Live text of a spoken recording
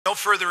without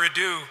further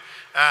ado,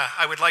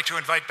 I would like to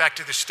invite back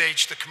to the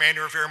stage the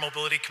Commander of Air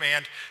Mobility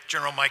Command,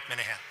 General Mike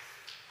Minahan.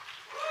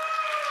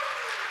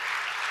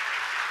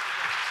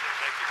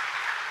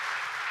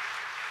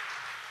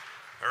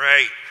 All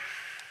right,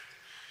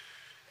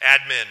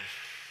 admin,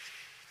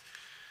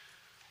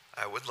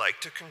 I would like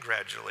to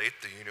congratulate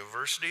the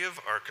University of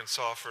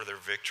Arkansas for their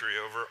victory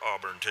over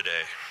Auburn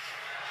today.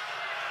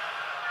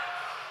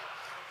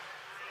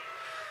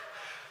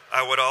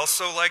 I would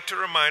also like to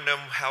remind them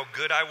how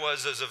good I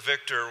was as a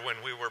victor when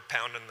we were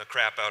pounding the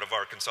crap out of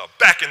Arkansas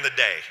back in the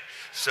day.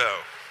 So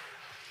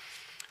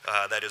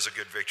that is a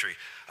good victory.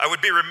 I would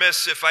be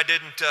remiss if I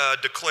didn't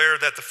declare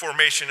that the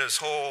formation is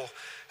whole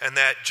and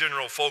that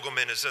General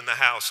Fogelman is in the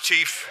house.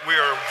 Chief, we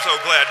are so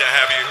glad to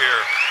have you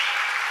here.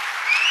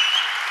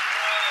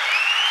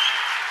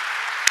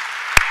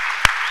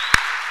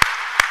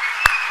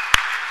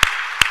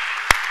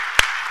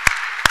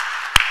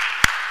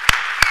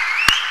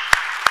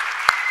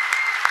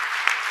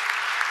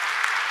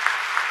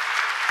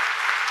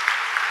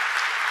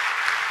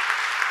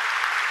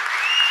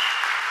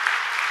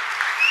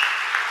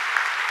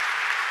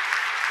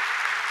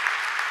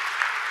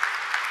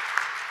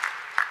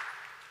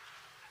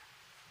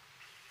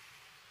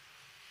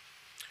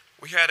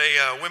 We had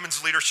a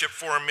Women's Leadership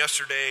Forum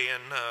yesterday,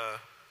 and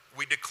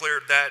we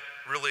declared that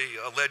really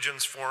a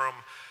Legends Forum,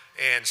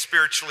 and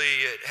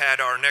spiritually it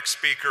had our next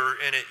speaker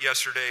in it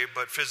yesterday,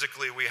 but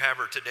physically we have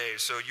her today.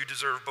 So you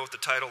deserve both the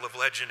title of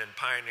Legend and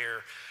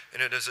Pioneer,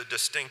 and it is a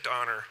distinct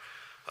honor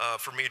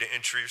for me to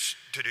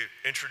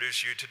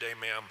introduce you today,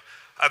 ma'am.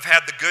 I've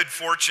had the good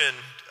fortune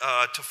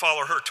to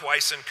follow her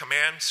twice in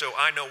command, so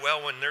I know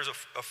well when there's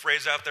a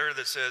phrase out there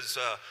that says,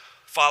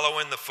 follow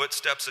in the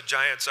footsteps of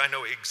giants, I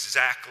know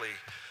exactly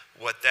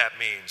what that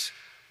means.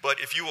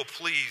 But if you will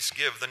please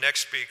give the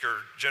next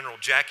speaker, General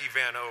Jackie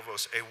Van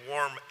Ovost, a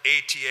warm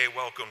ATA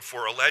welcome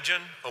for a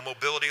legend, a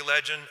mobility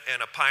legend,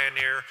 and a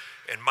pioneer,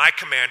 and my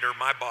commander,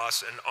 my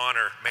boss, an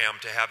honor, ma'am,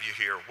 to have you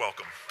here.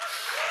 Welcome.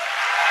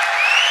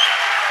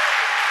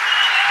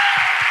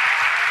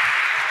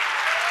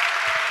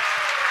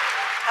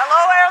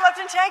 Hello, Airlift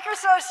and Tanker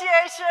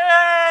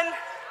Association.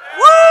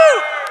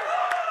 Woo!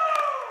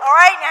 All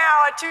right,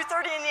 now at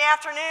 2:30 in the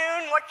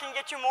afternoon, what can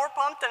get you more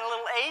pumped than a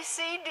little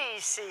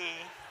AC/DC?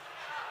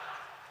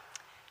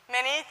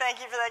 Minnie, thank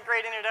you for that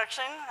great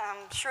introduction.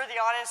 I'm sure the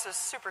audience is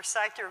super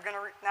psyched. You're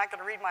not going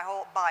to read my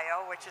whole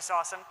bio, which is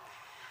awesome.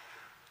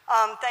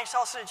 Thanks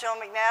also to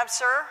General McNabb,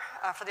 sir,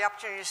 for the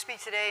opportunity to speak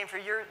today and for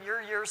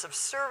your years of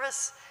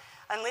service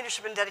and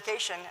leadership and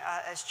dedication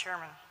as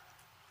chairman.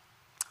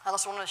 I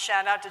also want to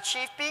shout out to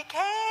Chief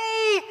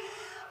BK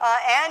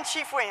and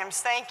Chief Williams.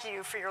 Thank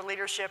you for your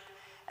leadership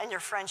and your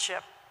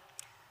friendship.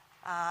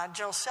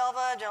 General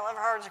Selva, General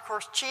Everhard, of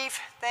course, Chief,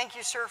 thank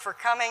you, sir, for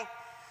coming.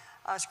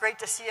 It's great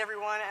to see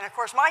everyone. And, of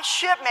course, my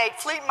shipmate,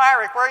 Fleet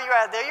Myrick, where are you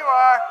at? There you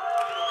are.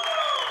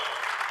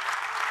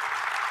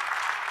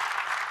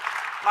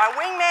 My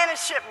wingman and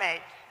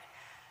shipmate.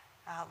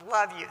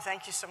 Love you.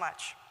 Thank you so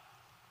much.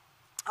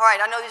 All right,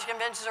 I know these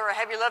conventions are a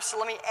heavy lift, so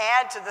let me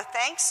add to the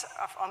thanks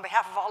on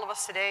behalf of all of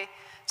us today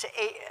to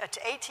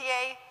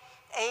ATA,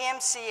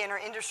 AMC, and our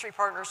industry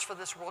partners for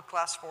this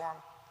world-class forum.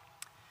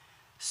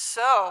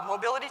 So,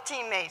 mobility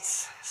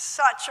teammates,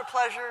 such a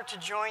pleasure to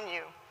join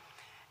you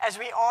as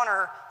we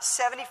honor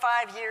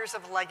 75 years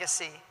of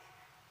legacy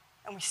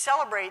and we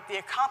celebrate the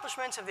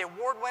accomplishments of the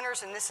award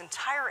winners in this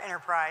entire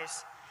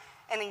enterprise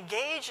and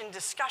engage in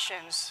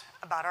discussions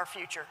about our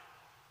future.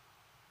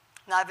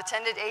 Now, I've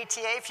attended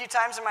ATA a few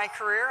times in my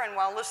career, and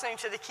while listening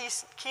to the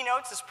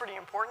keynotes is pretty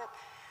important,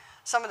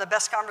 some of the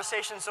best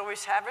conversations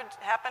always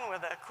happen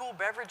with a cool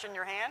beverage in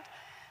your hand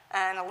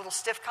and a little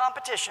stiff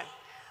competition.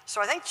 So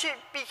I think Chief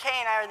BK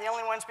and I are the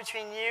only ones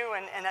between you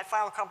and that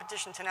final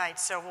competition tonight,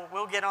 so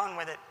we'll get on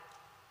with it.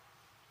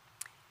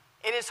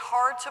 It is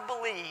hard to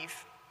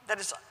believe that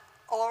it's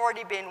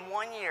already been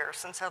 1 year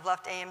since I've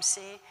left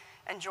AMC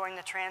and joined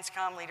the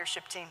Transcom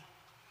leadership team.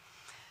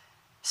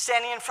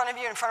 Standing in front of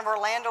you in front of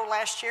Orlando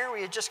last year,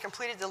 we had just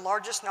completed the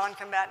largest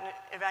non-combatant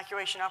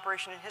evacuation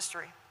operation in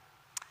history.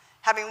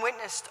 Having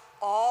witnessed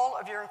all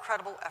of your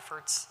incredible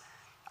efforts,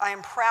 I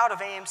am proud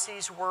of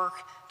AMC's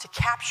work to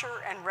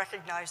capture and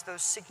recognize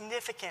those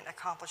significant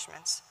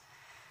accomplishments.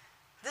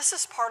 This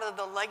is part of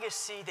the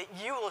legacy that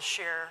you will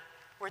share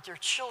with your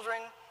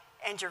children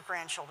and your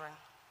grandchildren.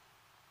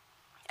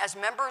 As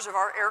members of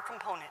our air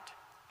component,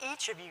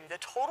 each of you, the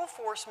total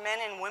force men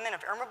and women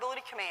of Air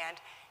Mobility Command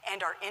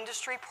and our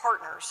industry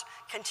partners,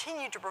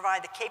 continue to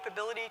provide the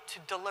capability to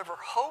deliver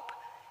hope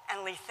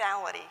and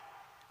lethality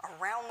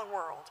around the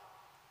world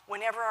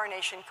whenever our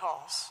nation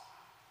calls.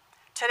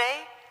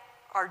 Today,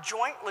 our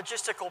joint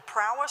logistical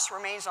prowess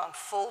remains on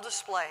full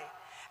display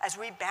as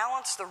we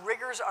balance the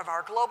rigors of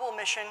our global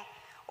mission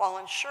while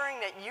ensuring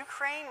that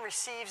Ukraine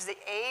receives the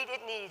aid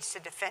it needs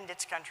to defend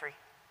its country.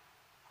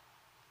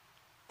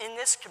 In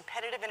this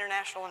competitive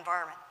international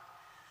environment,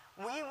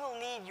 we will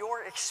need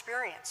your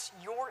experience,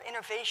 your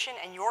innovation,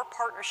 and your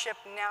partnership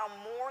now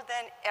more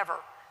than ever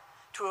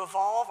to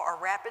evolve our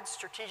rapid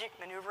strategic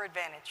maneuver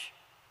advantage.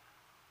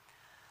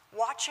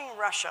 Watching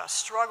Russia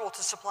struggle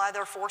to supply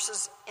their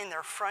forces in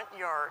their front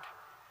yard,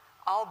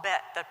 I'll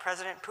bet that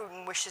President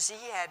Putin wishes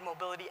he had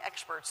mobility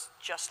experts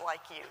just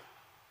like you.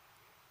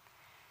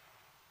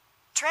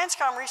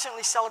 Transcom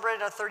recently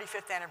celebrated our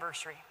 35th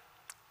anniversary.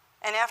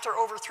 And after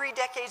over 3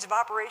 decades of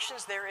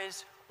operations, there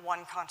is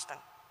one constant.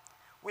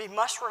 We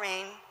must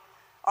remain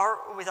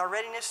with our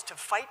readiness to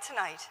fight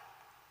tonight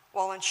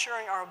while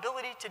ensuring our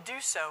ability to do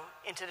so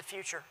into the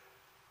future.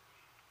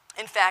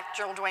 In fact,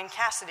 General Dwayne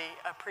Cassidy,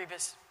 a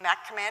previous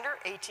MAC commander,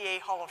 ATA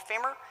Hall of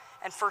Famer,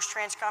 and 1st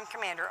Transcom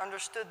commander,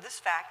 understood this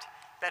fact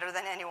better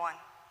than anyone.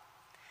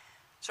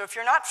 So if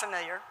you're not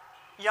familiar,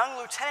 young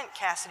Lieutenant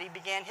Cassidy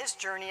began his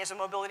journey as a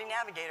mobility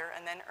navigator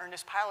and then earned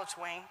his pilot's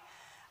wing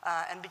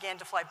and began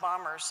to fly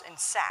bombers in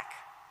SAC.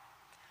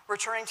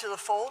 Returning to the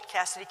fold,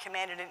 Cassidy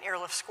commanded an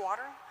airlift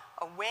squadron,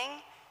 a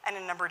wing, and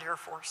a numbered Air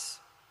Force.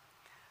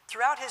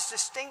 Throughout his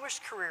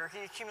distinguished career,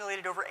 he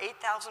accumulated over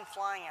 8,000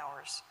 flying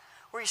hours,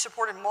 where he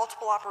supported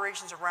multiple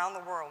operations around the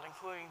world,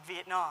 including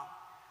Vietnam,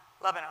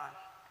 Lebanon,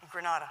 and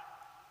Grenada.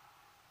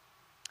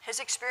 His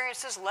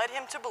experiences led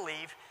him to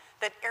believe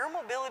that air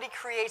mobility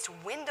creates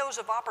windows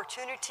of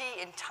opportunity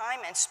in time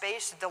and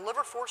space to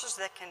deliver forces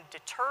that can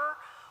deter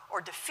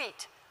or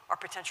defeat our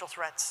potential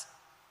threats.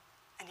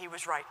 And he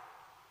was right.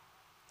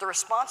 The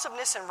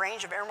responsiveness and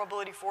range of air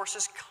mobility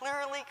forces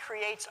clearly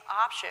creates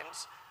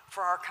options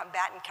for our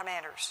combatant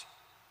commanders.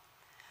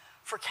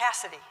 For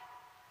Cassidy,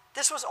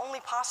 this was only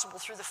possible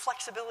through the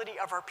flexibility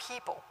of our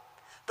people,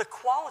 the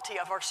quality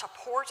of our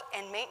support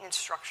and maintenance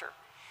structure,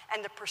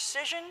 and the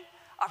precision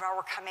of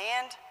our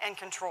command and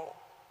control.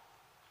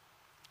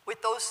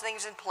 With those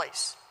things in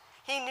place,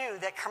 he knew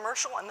that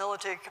commercial and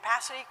military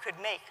capacity could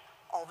make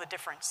all the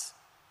difference.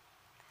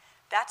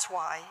 That's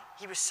why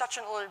he was such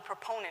an early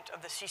proponent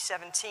of the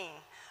C-17,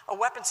 a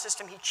weapon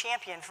system he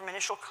championed from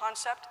initial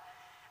concept,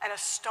 and a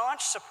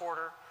staunch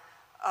supporter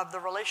of the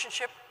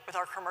relationship with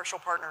our commercial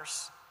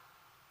partners.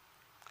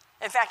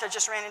 In fact, I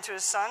just ran into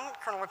his son,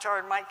 Colonel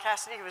Retired Mike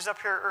Cassidy, who was up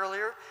here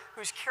earlier,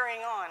 who's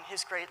carrying on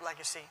his great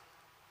legacy.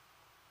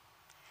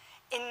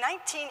 In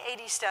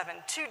 1987,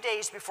 2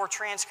 days before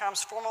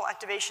Transcom's formal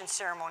activation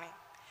ceremony,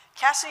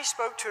 Cassidy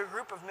spoke to a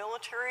group of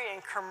military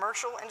and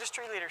commercial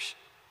industry leaders,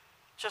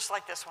 just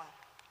like this one.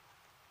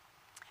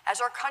 As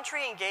our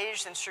country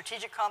engaged in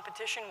strategic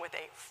competition with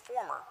a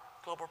former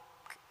global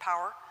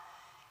power,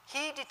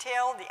 he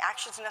detailed the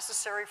actions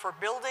necessary for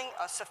building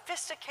a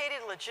sophisticated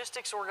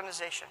logistics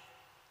organization.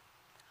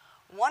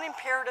 One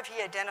imperative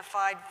he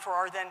identified for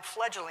our then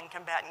fledgling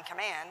combatant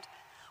command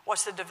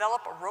was to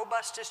develop a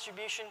robust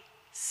distribution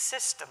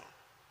system.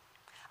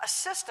 A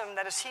system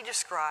that, as he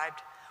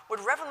described, would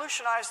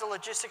revolutionize the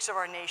logistics of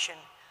our nation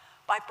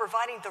by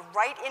providing the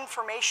right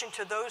information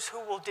to those who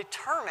will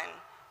determine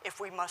if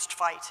we must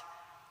fight,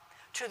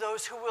 to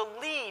those who will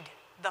lead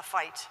the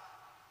fight,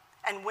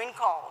 and when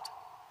called,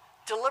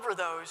 deliver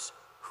those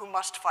who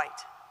must fight.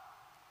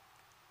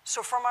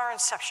 So from our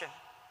inception,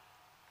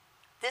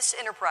 this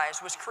enterprise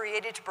was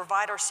created to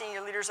provide our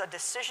senior leaders a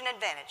decision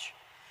advantage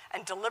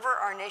and deliver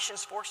our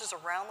nation's forces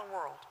around the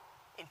world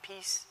in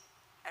peace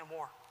and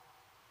war.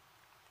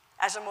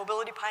 As a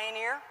mobility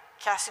pioneer,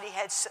 Cassidy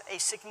had a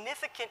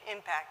significant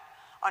impact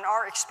on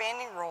our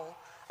expanding role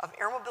of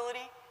air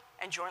mobility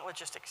and joint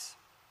logistics.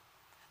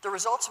 The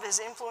results of his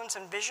influence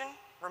and vision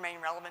remain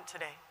relevant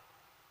today.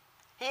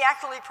 He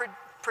accurately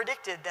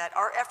predicted that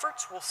our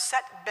efforts will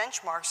set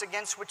benchmarks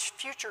against which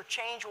future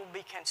change will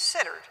be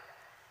considered,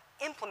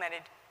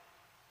 implemented,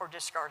 or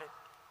discarded.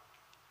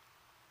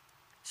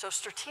 So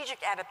strategic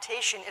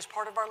adaptation is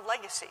part of our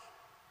legacy.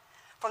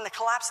 From the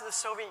collapse of the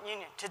Soviet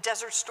Union to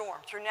Desert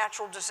Storm, through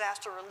natural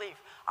disaster relief,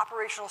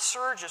 operational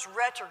surges,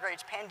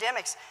 retrogrades,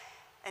 pandemics,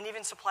 and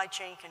even supply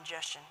chain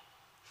congestion.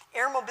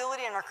 Air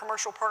mobility and our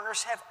commercial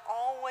partners have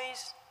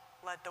always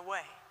led the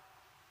way.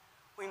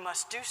 We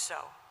must do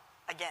so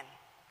again.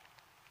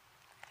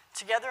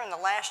 Together in the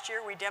last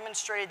year, we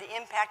demonstrated the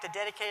impact a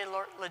dedicated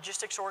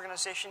logistics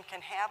organization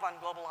can have on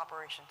global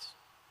operations.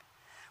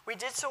 We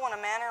did so in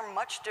a manner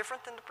much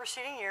different than the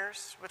preceding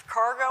years, with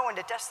cargo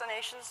into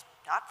destinations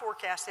not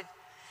forecasted,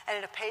 and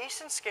at a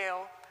pace and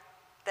scale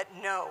that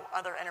no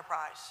other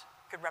enterprise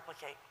could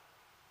replicate.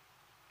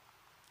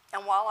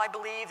 And while I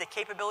believe the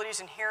capabilities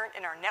inherent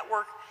in our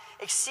network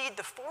exceed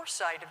the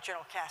foresight of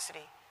General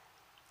Cassidy,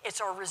 it's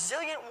our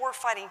resilient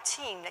warfighting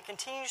team that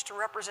continues to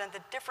represent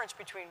the difference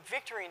between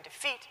victory and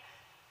defeat,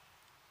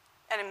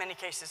 and in many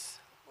cases,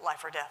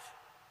 life or death.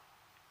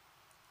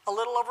 A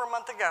little over a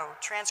month ago,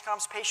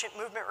 Transcom's Patient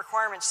Movement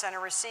Requirements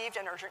Center received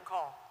an urgent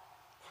call.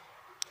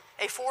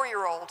 A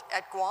 4-year-old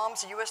at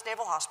Guam's U.S.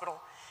 Naval Hospital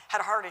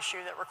had a heart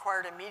issue that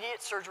required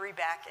immediate surgery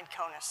back in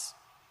CONUS.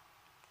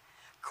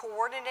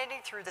 Coordinating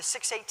through the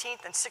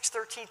 618th and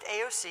 613th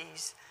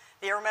AOCs,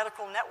 the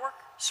Aeromedical Network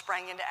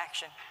sprang into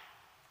action.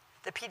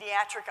 The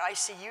pediatric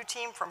ICU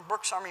team from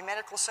Brooks Army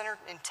Medical Center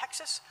in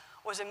Texas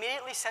was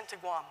immediately sent to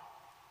Guam.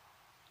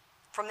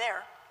 From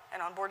there,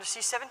 and on board the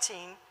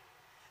C-17,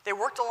 they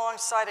worked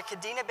alongside a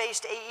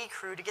Kadena-based AE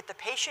crew to get the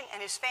patient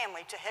and his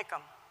family to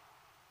Hickam.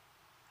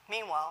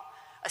 Meanwhile,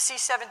 a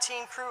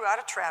C-17 crew out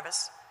of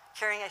Travis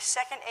carrying a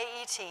second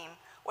AE team,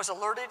 was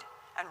alerted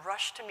and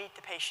rushed to meet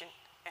the patient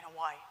in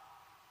Hawaii.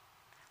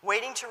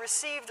 Waiting to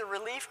receive the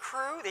relief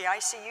crew, the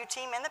ICU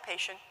team, and the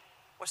patient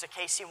was a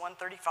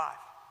KC-135.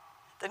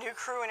 The new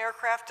crew and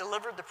aircraft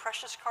delivered the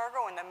precious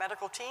cargo and the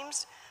medical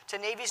teams to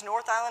Navy's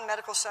North Island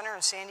Medical Center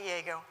in San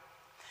Diego,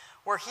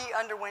 where he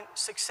underwent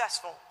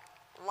successful,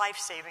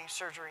 life-saving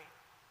surgery.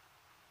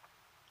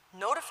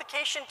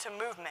 Notification to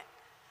movement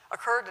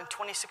occurred in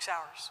 26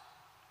 hours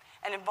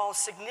and involved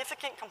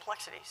significant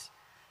complexities: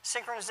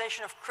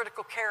 synchronization of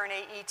critical care and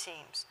AE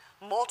teams,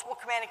 multiple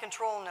command and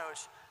control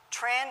nodes,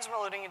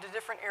 transloading into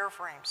different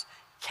airframes,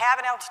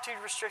 cabin altitude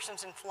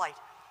restrictions in flight,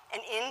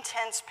 and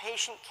intense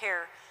patient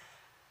care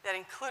that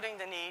including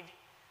the need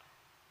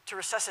to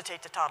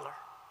resuscitate the toddler.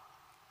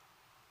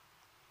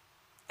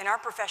 In our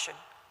profession,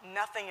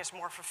 nothing is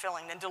more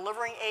fulfilling than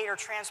delivering aid or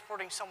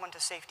transporting someone to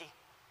safety.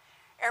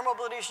 Air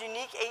Mobility's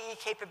unique AE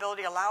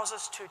capability allows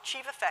us to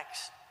achieve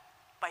effects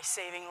by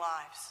saving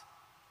lives.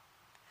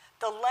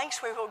 The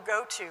lengths we will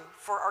go to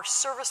for our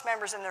service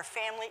members and their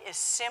family is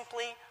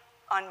simply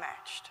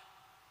unmatched.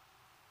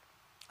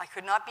 I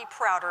could not be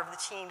prouder of the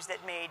teams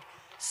that made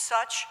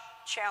such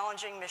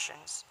challenging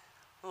missions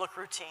look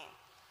routine.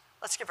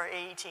 Let's give our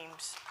AE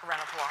teams a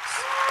round of applause.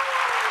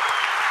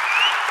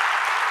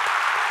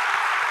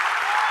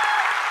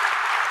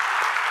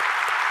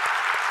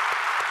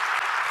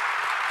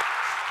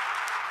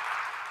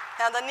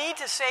 Now, the need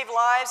to save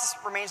lives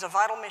remains a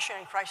vital mission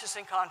in crisis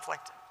and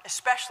conflict,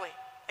 especially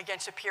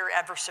against a peer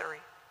adversary.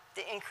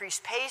 The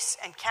increased pace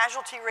and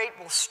casualty rate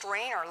will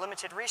strain our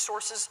limited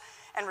resources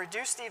and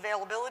reduce the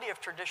availability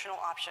of traditional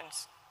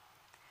options.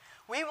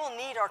 We will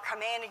need our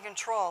command and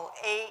control,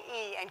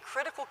 AE, and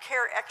critical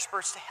care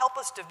experts to help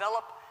us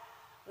develop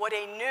what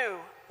a new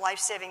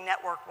life-saving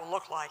network will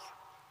look like.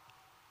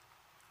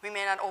 We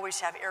may not always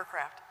have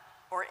aircraft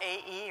or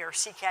AE or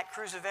CCAT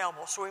crews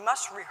available, so we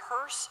must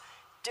rehearse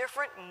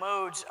different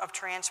modes of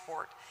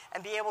transport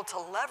and be able to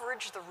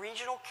leverage the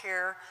regional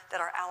care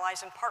that our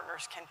allies and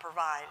partners can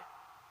provide.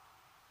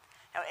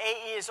 Now,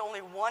 AE is only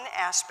one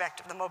aspect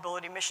of the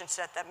mobility mission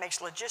set that makes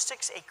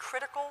logistics a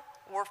critical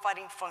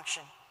warfighting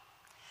function.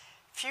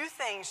 Few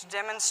things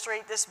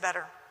demonstrate this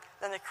better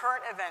than the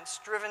current events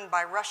driven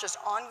by Russia's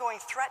ongoing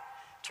threat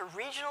to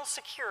regional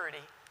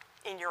security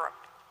in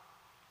Europe.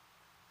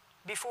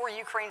 Before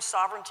Ukraine's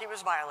sovereignty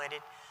was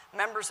violated,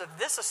 members of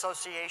this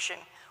association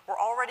were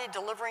already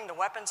delivering the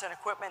weapons and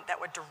equipment that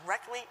would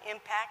directly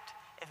impact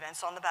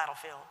events on the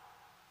battlefield.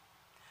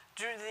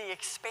 Due to the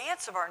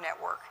expanse of our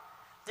network,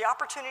 the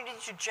opportunity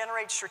to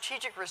generate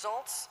strategic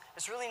results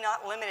is really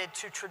not limited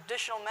to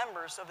traditional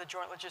members of the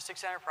Joint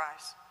Logistics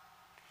Enterprise.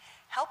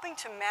 Helping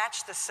to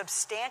match the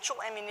substantial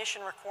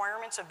ammunition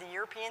requirements of the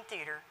European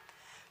theater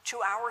to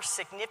our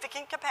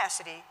significant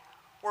capacity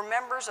were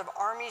members of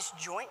Army's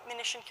Joint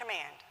Munition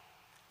Command,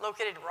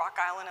 located in Rock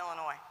Island,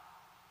 Illinois.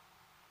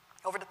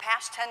 Over the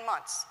past 10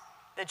 months,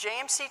 the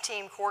JMC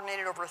team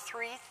coordinated over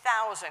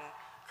 3,000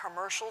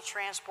 commercial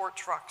transport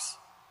trucks.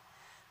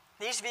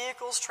 These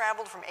vehicles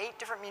traveled from 8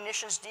 different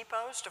munitions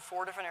depots to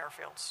 4 different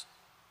airfields.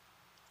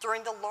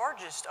 During the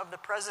largest of the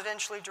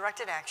presidentially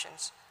directed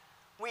actions,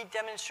 we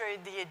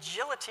demonstrated the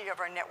agility of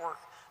our network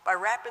by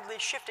rapidly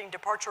shifting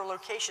departure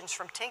locations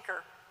from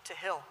Tinker to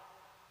Hill.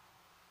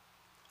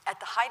 At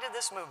the height of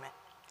this movement,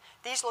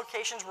 these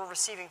locations were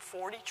receiving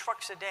 40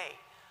 trucks a day,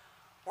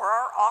 where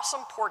our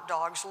awesome port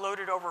dogs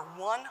loaded over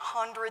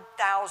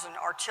 100,000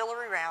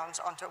 artillery rounds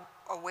onto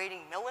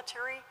awaiting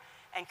military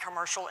and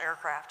commercial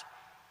aircraft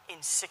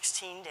in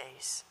 16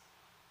 days.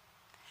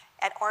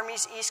 At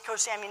Army's East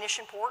Coast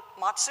Ammunition Port,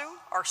 Matsu,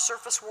 our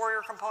surface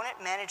warrior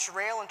component, managed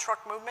rail and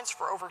truck movements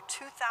for over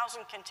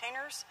 2,000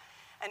 containers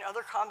and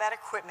other combat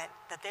equipment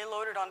that they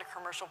loaded onto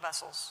commercial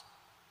vessels.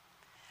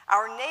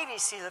 Our Navy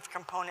Sealift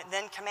component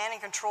then command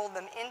and controlled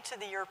them into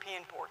the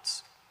European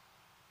ports.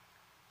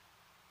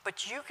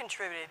 But you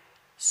contributed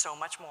so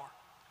much more,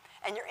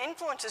 and your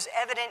influence is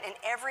evident in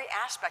every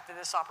aspect of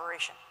this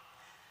operation.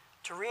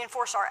 To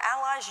reinforce our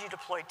allies, you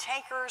deployed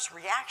tankers,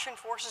 reaction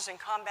forces, and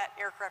combat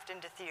aircraft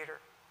into theater.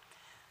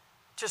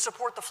 To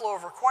support the flow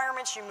of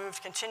requirements, you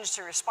moved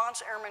contingency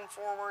response airmen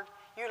forward,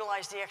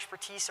 utilized the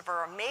expertise of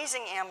our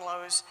amazing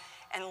AMLOs,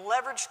 and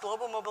leveraged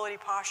global mobility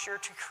posture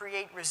to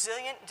create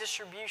resilient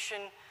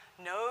distribution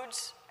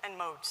nodes and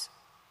modes.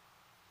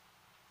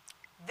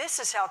 This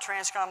is how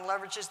TRANSCOM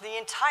leverages the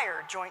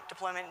entire joint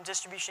deployment and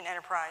distribution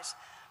enterprise,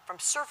 from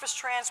surface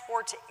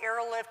transport to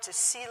airlift to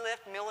sea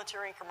lift,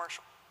 military and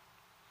commercial.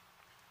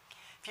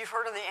 If you've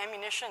heard of the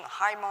ammunition, the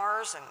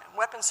HIMARS, and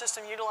weapon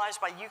system utilized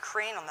by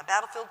Ukraine on the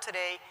battlefield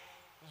today,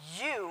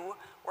 you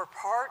were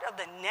part of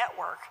the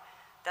network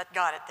that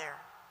got it there.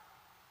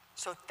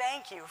 So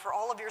thank you for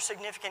all of your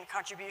significant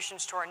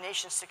contributions to our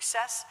nation's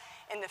success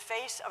in the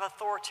face of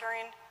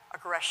authoritarian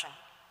aggression.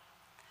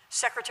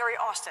 Secretary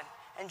Austin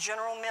and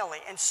General Milley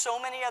and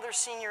so many other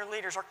senior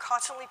leaders are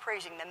constantly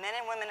praising the men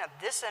and women of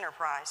this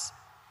enterprise.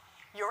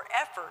 Your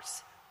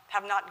efforts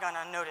have not gone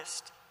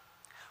unnoticed.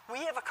 We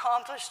have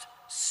accomplished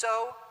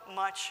so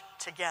much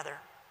together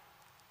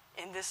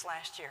in this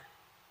last year.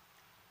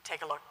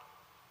 Take a look.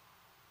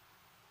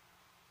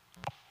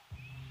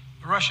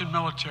 The Russian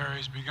military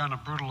has begun a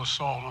brutal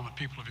assault on the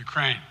people of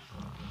Ukraine.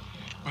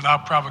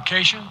 Without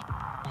provocation,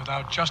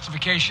 without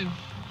justification,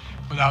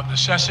 without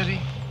necessity,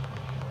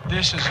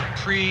 this is a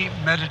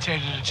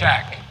premeditated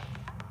attack.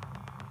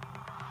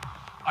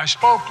 I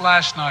spoke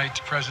last night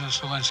to President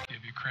Zelensky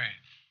of Ukraine,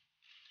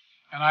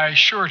 and I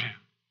assured him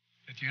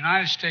that the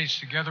United States,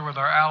 together with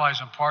our allies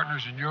and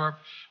partners in Europe,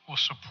 will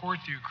support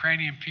the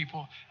Ukrainian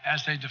people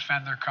as they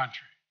defend their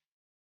country.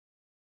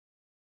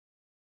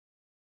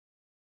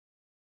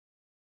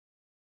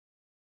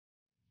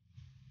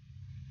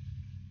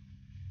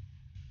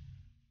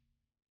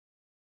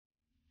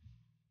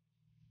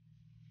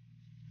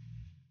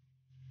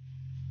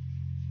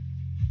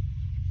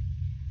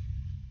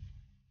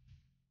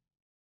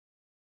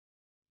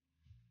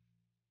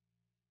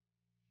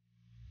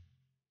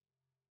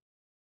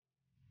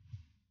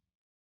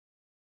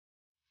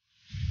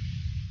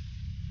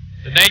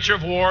 The nature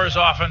of war is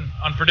often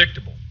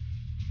unpredictable,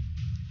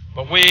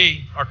 but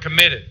we are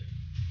committed,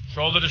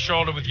 shoulder to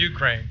shoulder with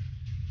Ukraine,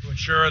 to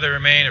ensure they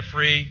remain a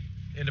free,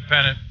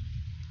 independent,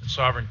 and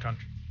sovereign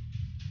country.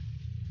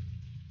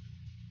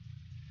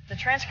 The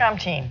Transcom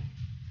team,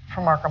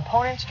 from our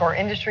components to our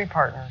industry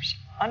partners,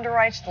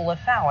 underwrites the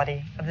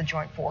lethality of the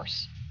joint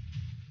force.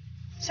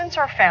 Since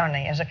our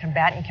founding as a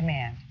combatant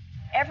command,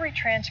 every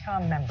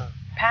Transcom member,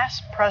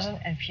 past, present,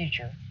 and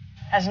future,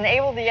 has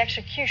enabled the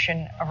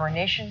execution of our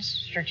nation's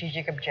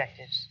strategic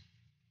objectives.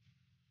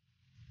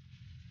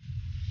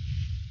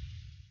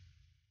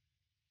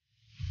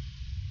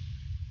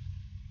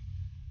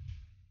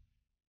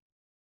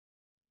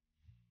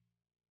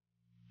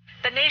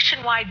 The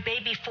nationwide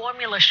baby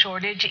formula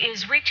shortage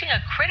is reaching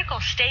a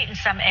critical state in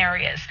some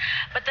areas,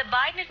 but the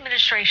Biden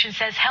administration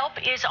says help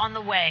is on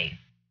the way.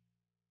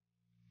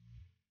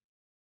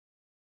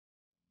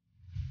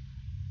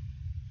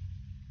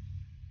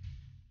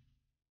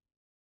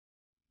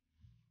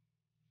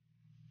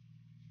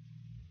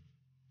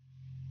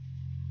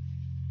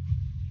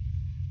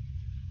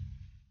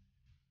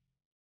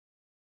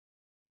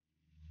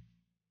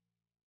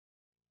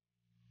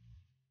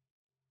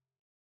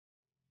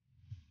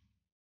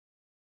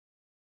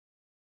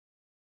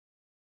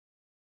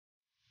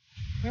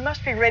 We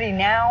must be ready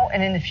now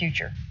and in the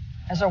future.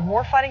 As a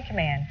warfighting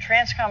command,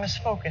 Transcom is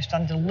focused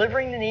on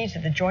delivering the needs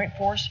of the joint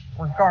force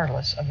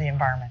regardless of the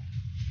environment.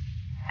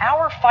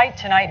 Our fight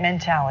tonight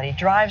mentality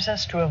drives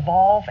us to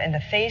evolve in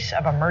the face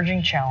of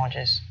emerging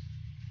challenges.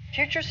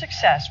 Future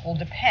success will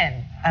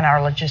depend on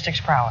our logistics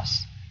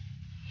prowess.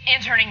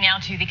 And turning now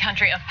to the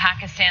country of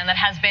Pakistan that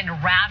has been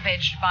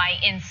ravaged by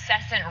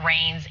incessant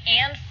rains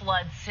and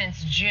floods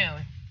since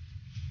June.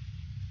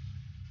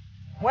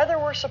 Whether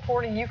we're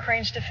supporting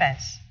Ukraine's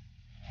defense,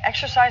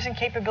 exercising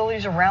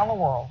capabilities around the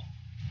world,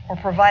 or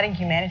providing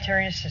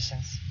humanitarian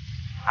assistance,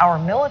 our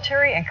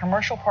military and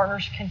commercial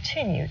partners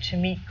continue to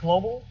meet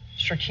global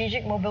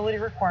strategic mobility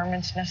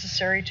requirements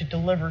necessary to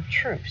deliver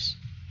troops,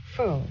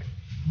 food,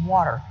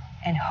 water,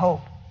 and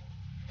hope,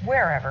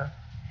 wherever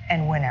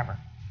and whenever.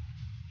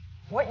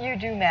 What you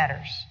do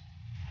matters,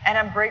 and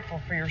I'm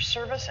grateful for your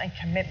service and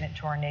commitment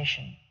to our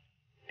nation,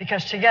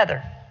 because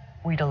together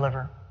we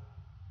deliver.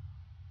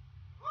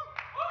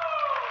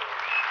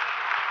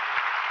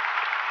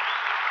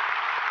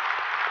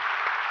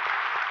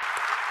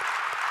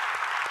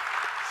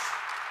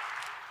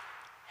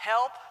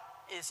 Help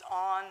is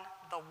on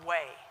the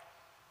way.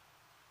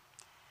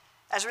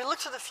 As we look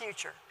to the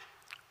future,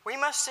 we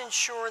must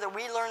ensure that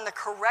we learn the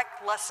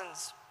correct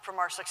lessons from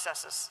our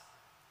successes.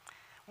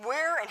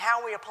 Where and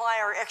how we apply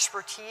our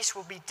expertise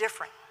will be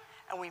different,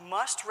 and we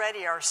must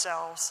ready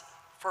ourselves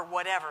for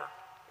whatever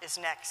is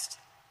next.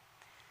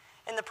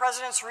 In the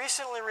President's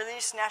recently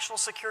released national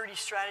security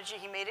strategy,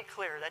 he made it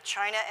clear that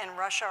China and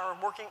Russia are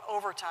working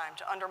overtime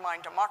to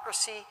undermine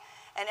democracy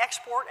and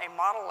export a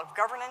model of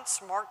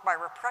governance marked by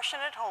repression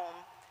at home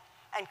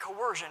and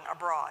coercion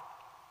abroad.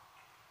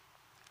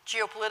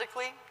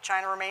 Geopolitically,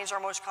 China remains our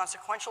most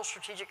consequential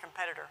strategic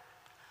competitor.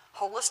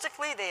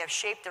 Holistically, they have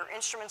shaped their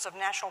instruments of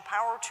national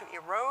power to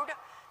erode,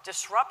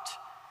 disrupt,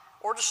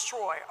 or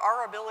destroy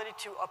our ability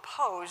to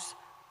oppose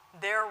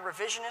their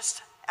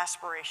revisionist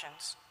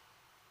aspirations.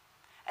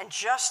 And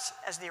just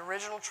as the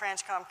original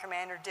Transcom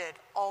commander did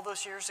all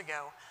those years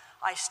ago,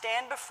 I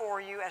stand before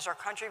you as our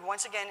country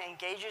once again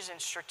engages in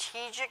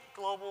strategic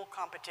global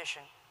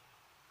competition.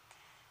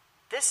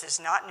 This is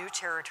not new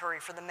territory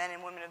for the men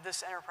and women of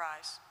this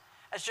enterprise.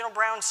 As General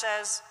Brown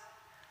says,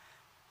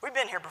 we've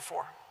been here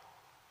before.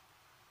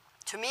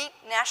 To meet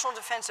national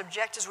defense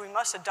objectives, we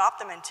must adopt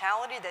the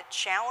mentality that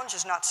challenge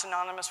is not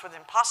synonymous with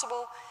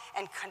impossible,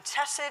 and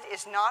contested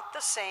is not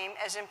the same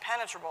as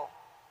impenetrable.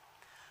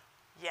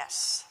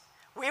 Yes,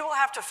 we will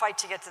have to fight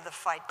to get to the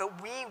fight,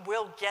 but we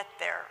will get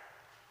there.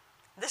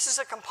 This is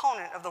a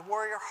component of the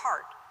warrior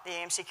heart the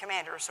AMC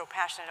commander is so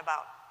passionate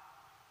about.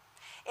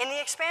 In the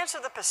expanse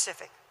of the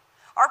Pacific,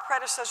 our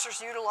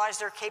predecessors utilized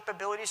their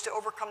capabilities to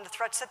overcome the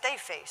threats that they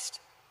faced,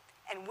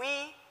 and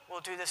we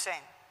will do the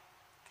same.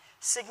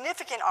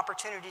 Significant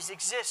opportunities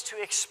exist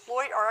to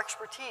exploit our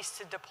expertise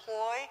to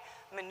deploy,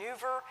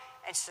 maneuver,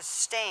 and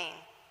sustain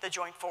the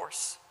joint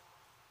force.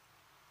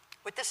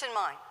 With this in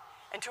mind,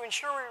 and to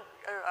ensure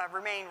we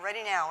remain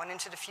ready now and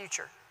into the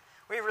future,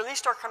 we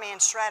released our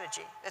command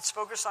strategy that's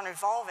focused on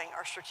evolving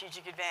our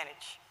strategic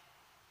advantage.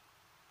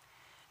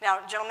 Now,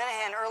 General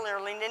Minahan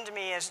earlier leaned into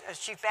me as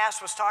Chief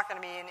Bass was talking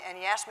to me, and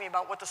he asked me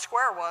about what the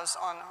square was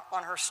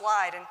on her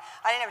slide, and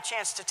I didn't have a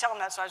chance to tell him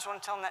that, so I just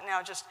want to tell him that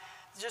now. Just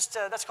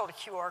that's called a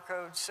QR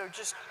code, so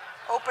just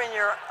open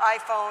your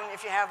iPhone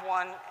if you have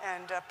one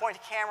and point a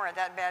camera at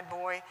that bad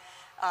boy.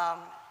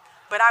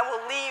 But I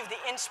will leave the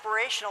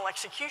inspirational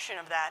execution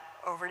of that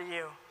over to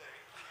you.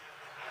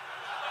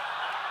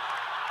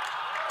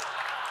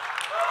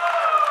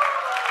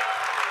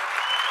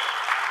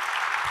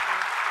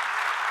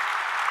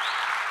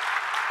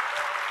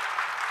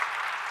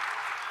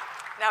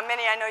 Now,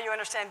 Minnie, I know you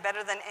understand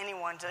better than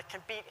anyone to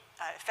compete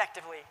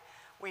effectively.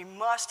 We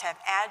must have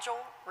agile,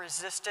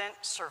 resistant,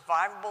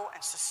 survivable,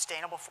 and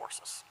sustainable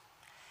forces.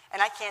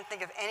 And I can't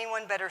think of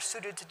anyone better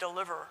suited to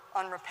deliver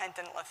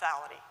unrepentant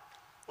lethality.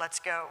 Let's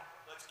go.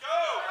 Let's go!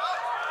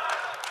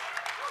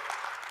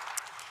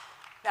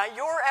 Now,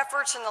 your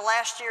efforts in the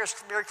last year has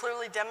very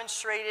clearly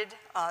demonstrated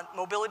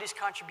mobility's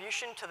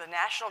contribution to the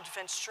National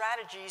Defense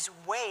Strategy's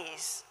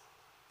ways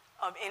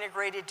of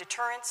integrated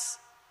deterrence,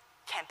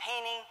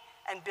 campaigning,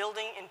 and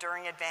building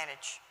enduring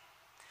advantage.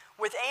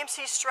 With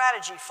AMC's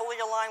strategy fully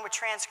aligned with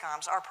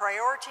Transcom's, our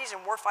priorities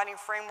and warfighting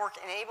framework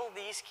enable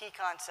these key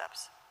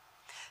concepts.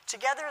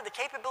 Together, the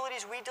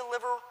capabilities we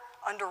deliver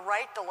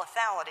underwrite the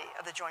lethality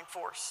of the joint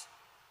force.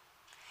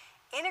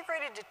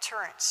 Integrated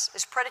deterrence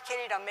is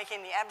predicated on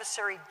making the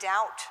adversary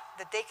doubt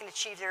that they can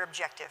achieve their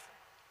objective.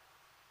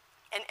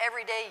 And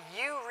every day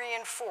you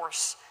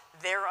reinforce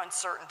their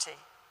uncertainty,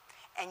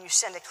 and you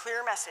send a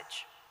clear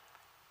message: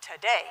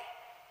 today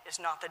is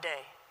not the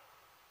day.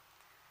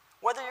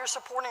 Whether you're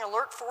supporting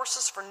alert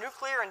forces for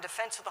nuclear and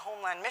defense of the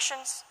homeland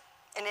missions,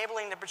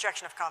 enabling the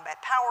projection of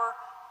combat power,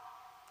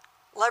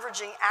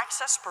 leveraging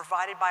access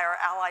provided by our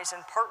allies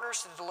and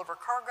partners to deliver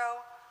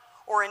cargo,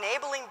 or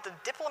enabling the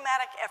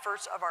diplomatic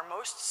efforts of our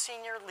most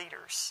senior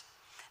leaders,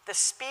 the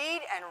speed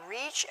and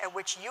reach at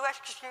which you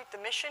execute the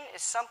mission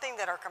is something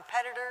that our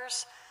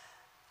competitors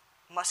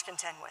must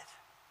contend with.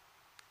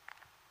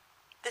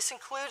 This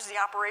includes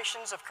the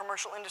operations of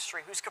commercial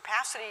industry, whose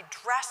capacity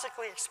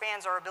drastically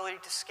expands our ability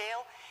to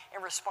scale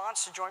in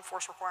response to joint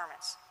force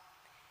requirements.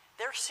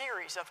 Their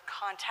series of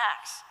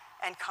contacts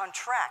and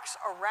contracts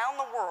around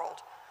the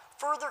world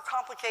further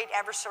complicate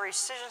adversary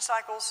decision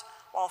cycles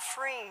while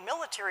freeing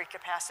military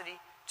capacity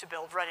to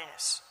build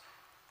readiness.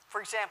 For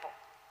example,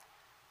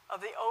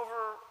 of the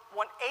over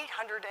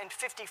 850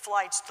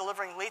 flights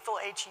delivering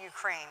lethal aid to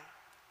Ukraine,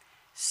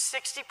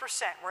 60%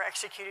 were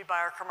executed by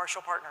our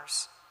commercial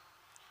partners.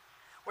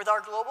 With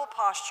our global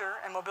posture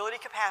and mobility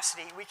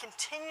capacity, we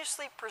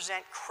continuously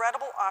present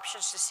credible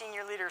options to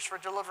senior leaders for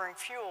delivering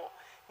fuel,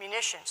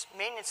 munitions,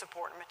 maintenance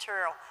support, and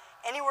material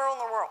anywhere in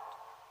the world.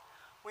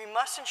 We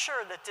must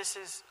ensure that this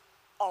is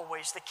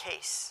always the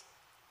case,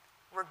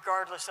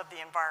 regardless of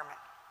the environment.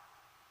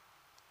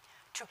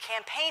 To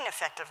campaign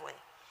effectively,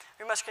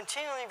 we must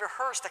continually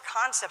rehearse the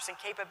concepts and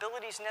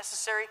capabilities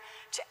necessary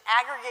to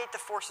aggregate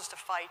the forces to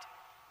fight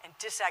and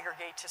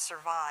disaggregate to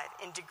survive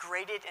in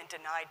degraded and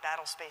denied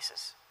battle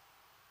spaces.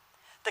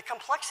 The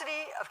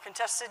complexity of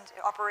contested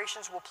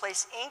operations will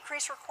place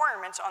increased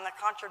requirements on the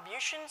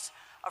contributions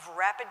of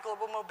rapid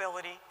global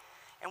mobility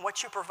and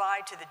what you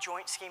provide to the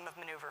joint scheme of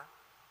maneuver.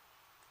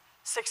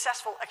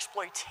 Successful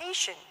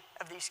exploitation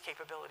of these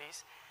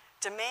capabilities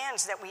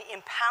demands that we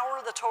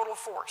empower the total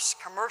force,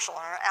 commercial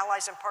and our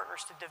allies and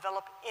partners, to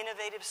develop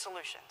innovative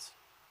solutions.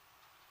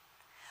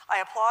 I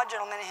applaud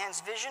General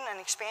Minahan's vision and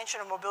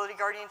expansion of Mobility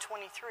Guardian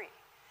 23.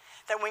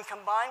 That when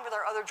combined with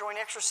our other joint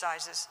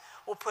exercises,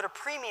 will put a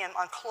premium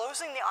on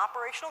closing the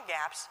operational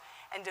gaps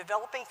and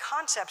developing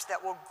concepts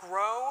that will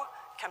grow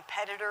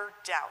competitor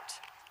doubt.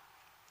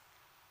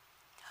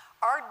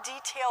 Our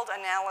detailed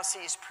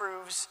analyses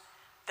proves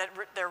that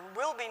there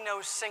will be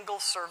no single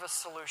service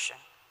solution.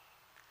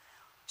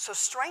 So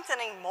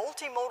strengthening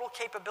multimodal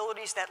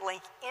capabilities that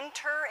link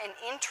inter and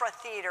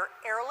intra-theater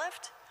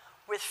airlift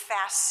with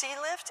fast sea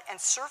lift and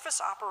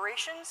surface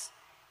operations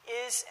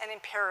is an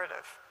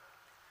imperative.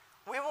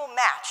 We will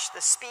match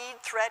the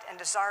speed, threat, and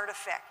desired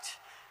effect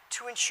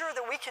to ensure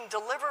that we can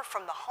deliver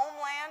from the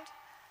homeland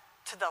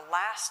to the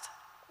last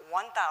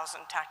 1,000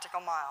 tactical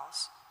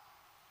miles.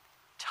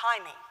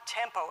 Timing,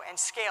 tempo, and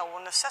scale will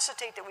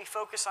necessitate that we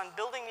focus on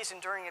building these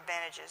enduring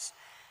advantages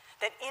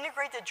that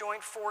integrate the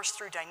joint force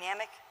through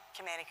dynamic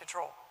command and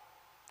control.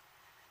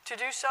 To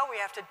do so, we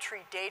have to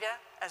treat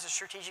data as a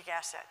strategic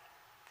asset,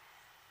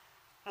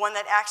 one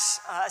that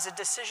acts as a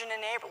decision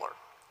enabler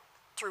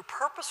through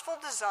purposeful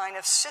design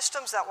of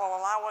systems that will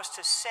allow us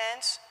to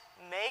sense,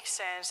 make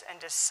sense, and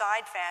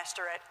decide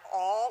faster at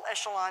all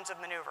echelons of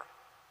maneuver.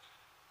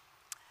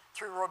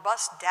 Through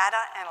robust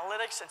data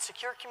analytics and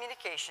secure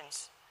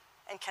communications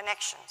and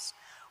connections,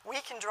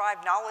 we can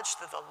drive knowledge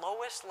to the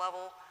lowest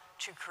level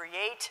to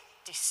create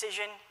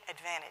decision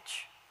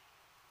advantage.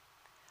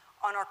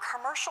 On our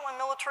commercial and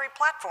military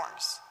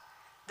platforms,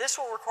 this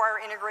will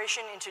require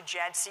integration into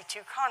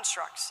JADC2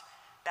 constructs,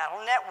 battle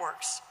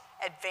networks,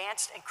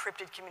 advanced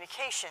encrypted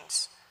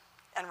communications,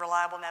 and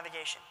reliable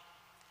navigation.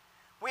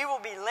 We will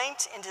be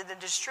linked into the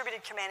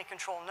distributed command and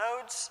control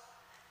nodes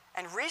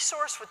and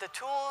resourced with the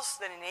tools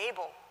that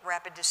enable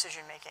rapid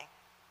decision making.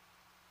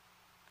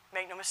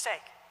 Make no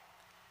mistake,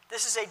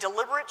 this is a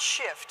deliberate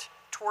shift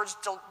towards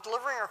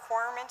delivering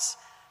requirements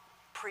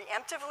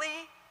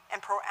preemptively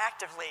and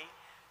proactively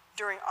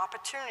during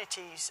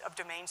opportunities of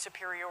domain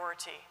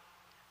superiority,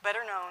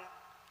 better known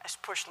as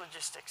push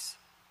logistics.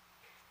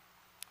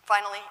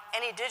 Finally,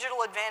 any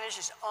digital advantage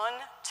is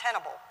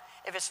untenable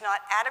if it's not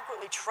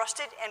adequately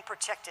trusted and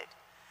protected.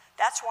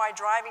 That's why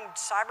driving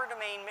cyber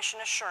domain mission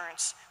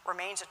assurance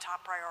remains a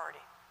top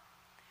priority.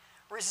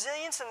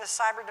 Resilience in the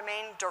cyber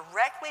domain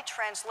directly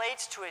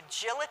translates to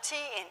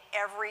agility in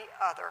every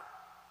other.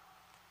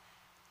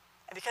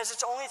 And because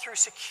it's only through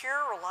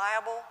secure,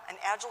 reliable, and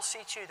agile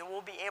C2 that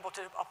we'll be able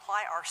to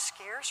apply our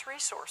scarce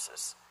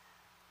resources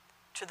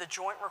to the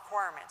joint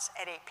requirements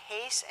at a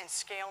pace and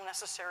scale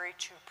necessary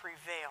to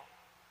prevail.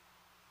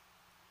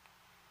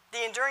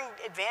 The enduring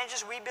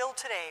advantages we build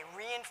today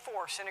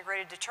reinforce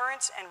integrated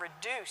deterrence and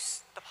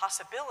reduce the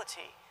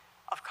possibility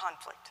of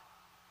conflict.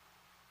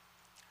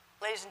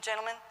 Ladies and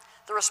gentlemen,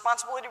 the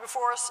responsibility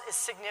before us is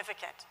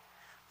significant,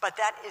 but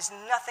that is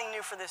nothing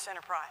new for this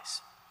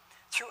enterprise.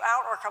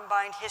 Throughout our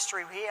combined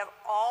history, we have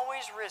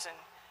always risen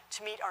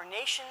to meet our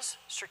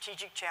nation's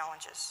strategic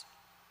challenges.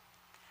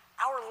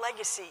 Our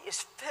legacy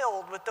is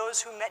filled with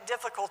those who met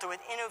difficulty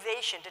with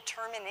innovation,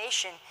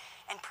 determination,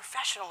 and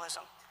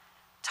professionalism.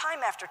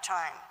 Time after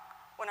time,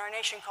 when our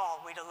nation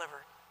called, we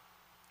delivered.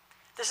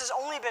 This has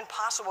only been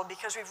possible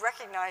because we've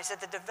recognized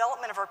that the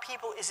development of our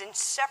people is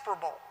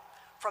inseparable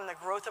from the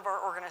growth of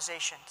our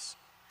organizations.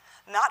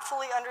 Not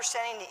fully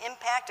understanding the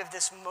impact of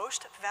this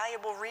most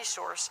valuable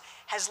resource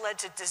has led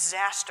to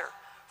disaster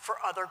for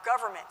other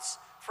governments,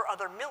 for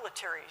other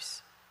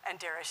militaries, and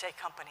dare I say,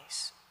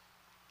 companies.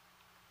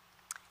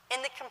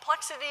 In the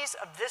complexities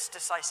of this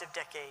decisive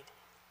decade,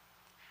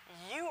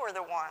 you are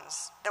the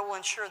ones that will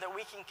ensure that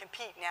we can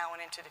compete now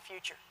and into the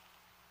future.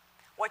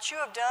 What you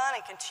have done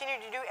and continue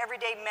to do every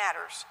day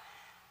matters,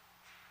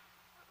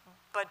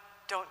 but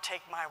don't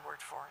take my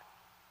word for it.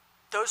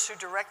 Those who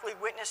directly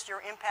witnessed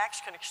your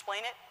impacts can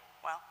explain it,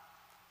 well,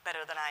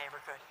 better than I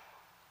ever could.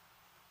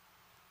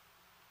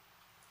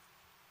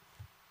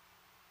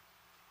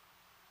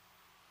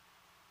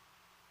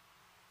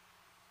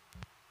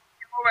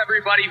 Hello,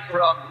 everybody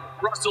from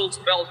Brussels,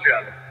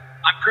 Belgium.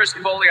 I'm Chris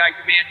Colo. I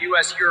command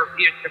U.S.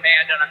 European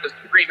Command, and I'm the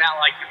Supreme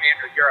Allied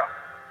Commander of Europe.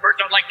 First,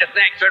 I'd like to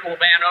thank General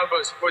Van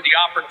Ovost for the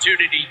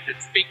opportunity to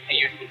speak to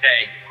you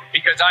today,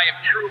 because I am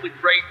truly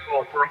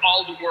grateful for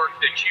all the work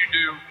that you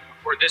do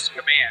for this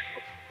command.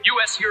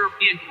 U.S.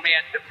 European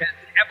Command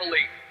depends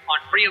heavily on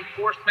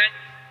reinforcement,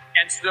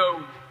 and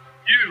so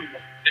you,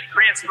 the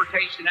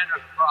transportation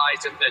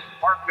enterprise and the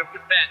Department of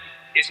Defense,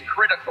 is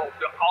critical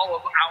to all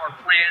of our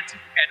plans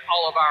and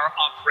all of our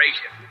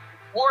operations.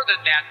 More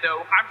than that,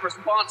 though, I'm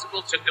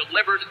responsible to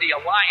deliver to the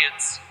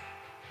alliance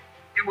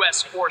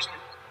U.S. forces.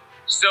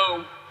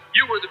 So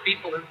you are the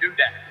people who do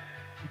that.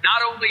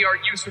 Not only are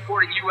you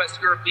supporting U.S.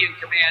 European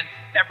Command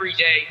every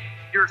day,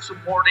 you're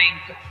supporting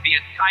the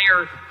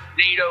entire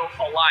NATO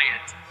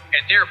alliance,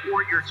 and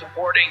therefore you're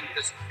supporting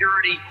the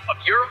security of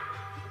Europe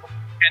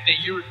and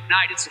the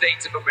United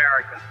States of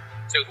America.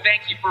 So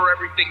thank you for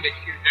everything that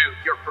you do.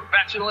 Your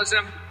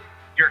professionalism,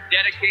 your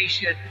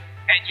dedication,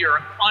 and your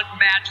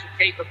unmatched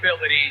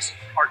capabilities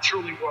are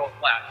truly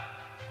world-class.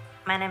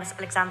 My name is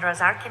Alexandra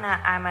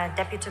Zarkina. I'm a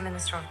Deputy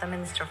Minister of the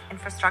Ministry of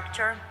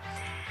Infrastructure,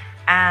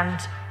 and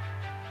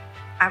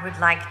I would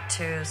like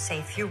to say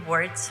a few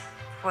words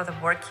for the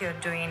work you're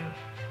doing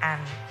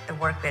and the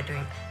work we're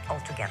doing all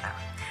together.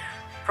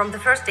 From the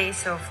first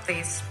days of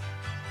this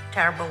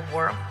terrible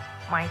war,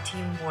 my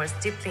team was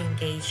deeply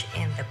engaged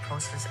in the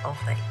process of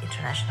the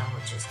international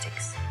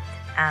logistics.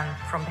 And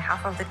from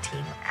behalf of the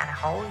team and the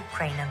whole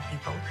Ukrainian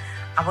people,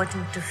 I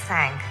wanted to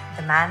thank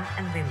the men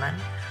and women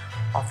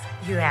of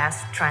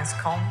US,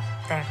 Transcom,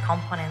 their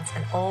components,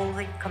 and all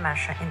the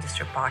commercial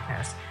industry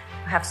partners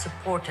who have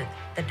supported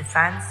the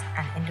defense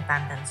and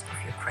independence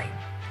of Ukraine.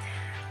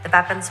 The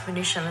weapons,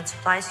 munitions, and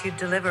supplies you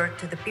deliver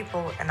to the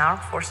people and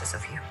armed forces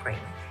of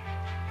Ukraine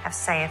have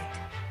saved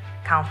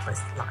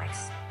countless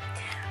lives.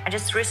 I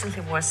just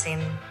recently was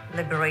in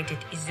liberated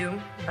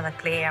Izum,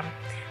 Balakleia.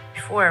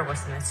 Before I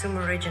was in the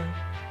Sumy region.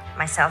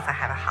 Myself, I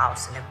have a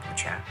house in the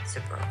Bucha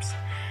suburbs.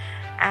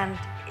 And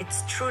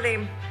it's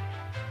truly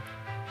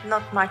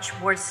not much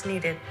words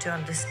needed to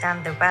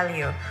understand the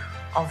value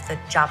of the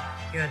job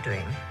you're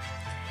doing.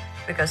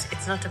 Because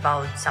it's not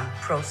about some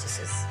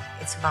processes,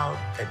 it's about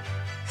the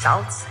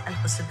results and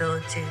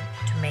possibility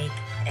to make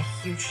a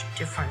huge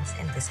difference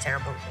in this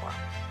terrible war.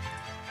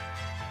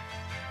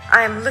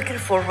 I am looking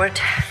forward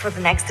for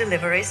the next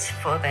deliveries,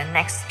 for the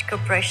next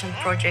cooperation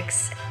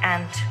projects,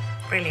 and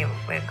really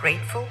we're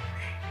grateful.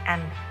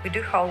 And we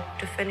do hope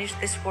to finish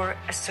this war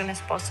as soon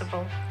as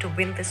possible, to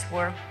win this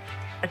war,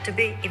 but to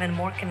be even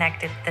more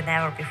connected than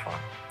ever before.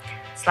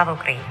 Slava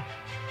Ukraini!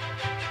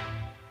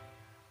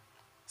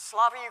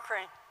 Slava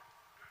Ukraine!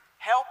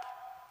 Help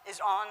is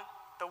on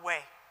the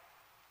way.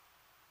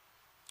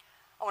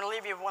 I want to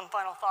leave you with one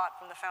final thought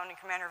from the founding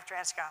commander of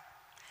TRANSCOM.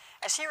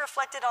 As he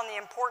reflected on the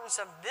importance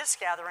of this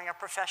gathering of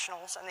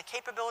professionals and the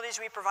capabilities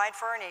we provide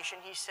for our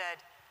nation, he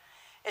said,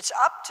 "It's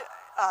up to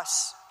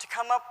us to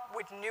come up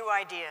with new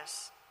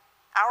ideas.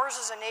 Ours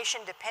is a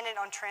nation dependent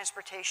on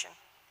transportation.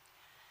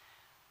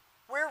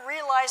 We're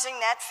realizing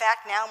that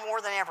fact now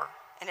more than ever,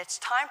 and it's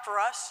time for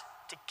us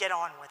to get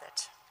on with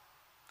it."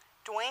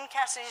 Dwayne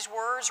Cassidy's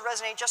words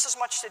resonate just as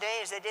much today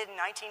as they did in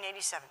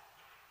 1987.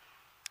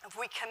 If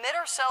we commit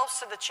ourselves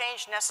to the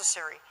change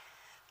necessary,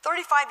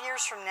 35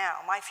 years from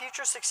now, my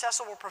future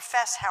successor will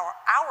profess how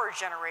our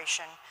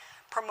generation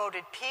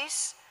promoted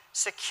peace,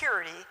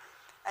 security,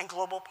 and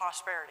global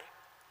prosperity.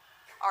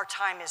 Our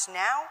time is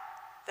now,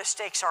 the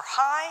stakes are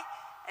high,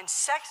 and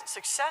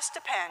success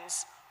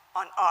depends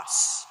on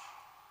us.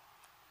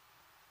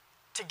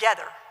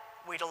 Together,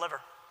 we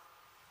deliver.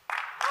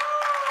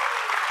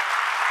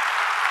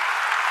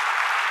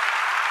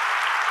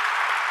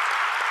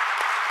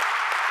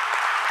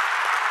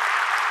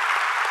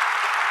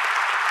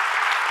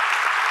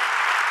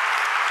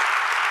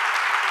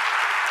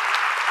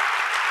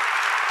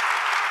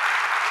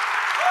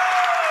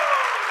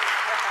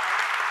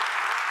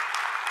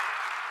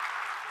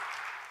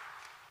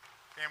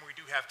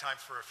 Have time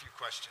for a few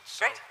questions.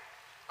 Great.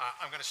 So,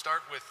 I'm going to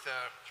start with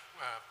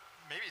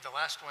maybe the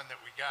last one that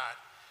we got.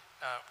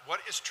 What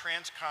is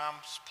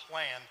TRANSCOM's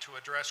plan to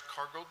address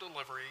cargo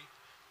delivery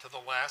to the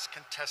last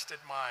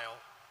contested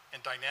mile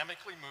and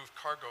dynamically move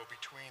cargo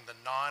between the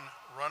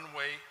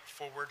non-runway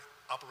forward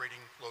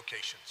operating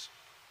locations?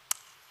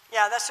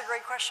 Yeah, that's a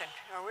great question.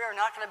 We are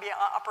not going to be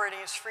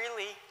operating as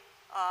freely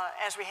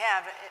as we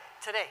have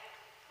today,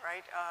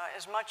 right?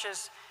 As much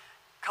as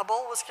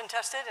Kabul was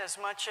contested, as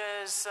much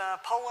as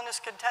Poland is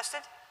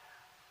contested,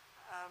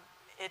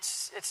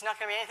 it's not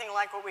going to be anything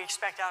like what we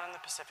expect out in the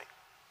Pacific.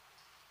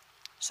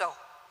 So,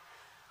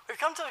 we've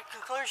come to the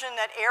conclusion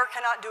that air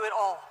cannot do it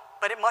all,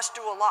 but it must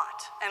do a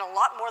lot, and a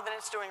lot more than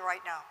it's doing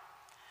right now.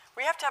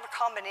 We have to have a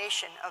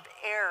combination of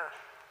air,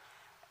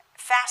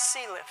 fast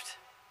sea lift,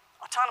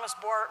 autonomous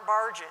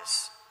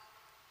barges,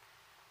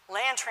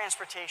 land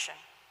transportation,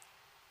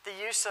 the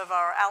use of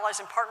our allies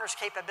and partners'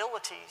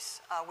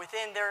 capabilities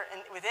within their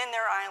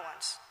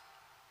islands,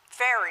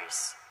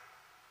 ferries.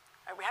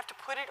 Right? We have to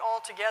put it all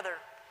together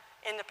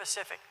in the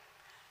Pacific.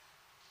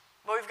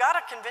 But we've got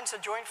to convince a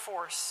joint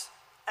force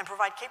and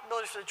provide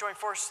capabilities for the joint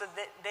force so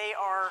that they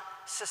are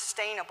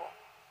sustainable.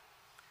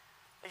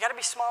 They got to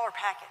be smaller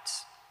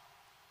packets.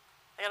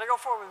 They got to go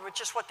forward with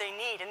just what they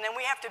need, and then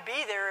we have to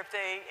be there if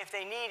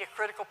they need a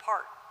critical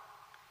part,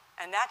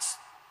 and that's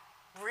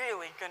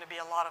really going to be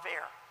a lot of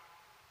air.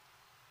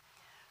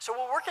 So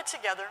we'll work it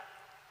together.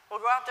 We'll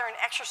go out there and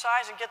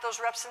exercise and get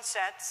those reps and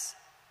sets.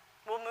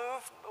 We'll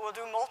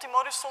do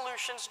multimodal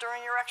solutions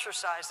during your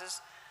exercises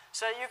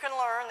so that you can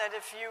learn that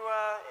if you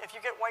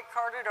get white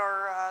carded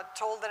or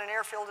told that an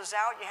airfield is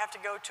out, you have to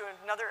go to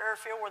another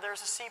airfield where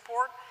there's a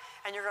seaport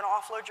and you're going to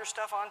offload your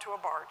stuff onto a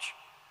barge.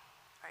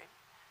 Right?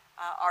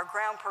 Our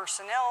ground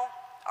personnel,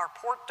 our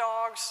port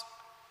dogs,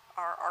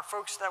 our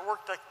folks that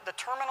work the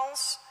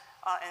terminals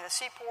and the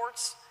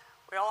seaports,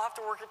 we all have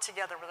to work it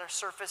together with our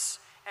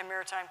surface and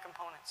maritime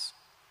components.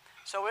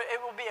 So it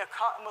will be a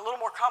little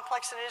more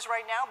complex than it is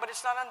right now, but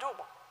it's not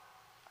undoable.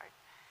 Right?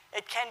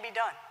 It can be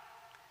done.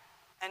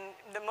 And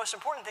the most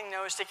important thing,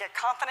 though, is to get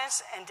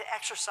confidence and to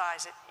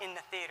exercise it in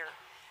the theater.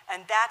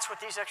 And that's what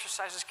these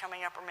exercises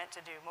coming up are meant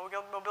to do.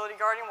 Mobility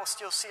Guardian will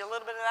still see a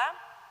little bit of that.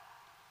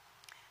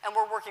 And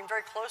we're working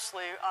very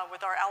closely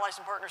with our allies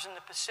and partners in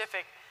the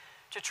Pacific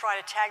to try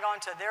to tag on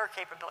to their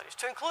capabilities,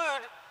 to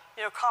include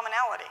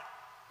commonality.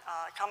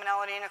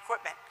 Commonality in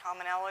equipment,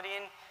 commonality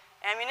in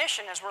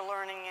ammunition, as we're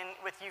learning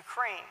with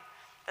Ukraine,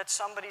 that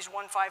somebody's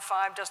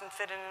 155 doesn't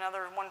fit in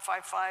another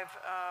 155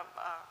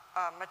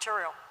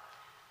 material.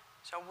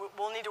 So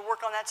we'll need to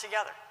work on that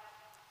together.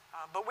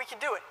 But we can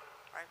do it,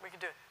 right? We can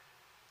do it.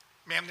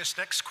 Ma'am, this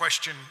next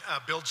question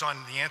builds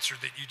on the answer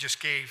that you just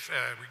gave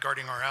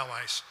regarding our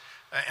allies.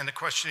 And the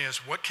question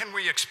is, what can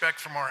we expect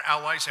from our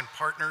allies and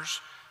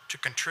partners to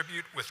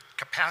contribute with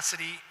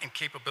capacity and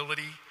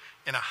capability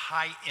in a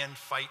high-end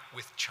fight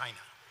with China?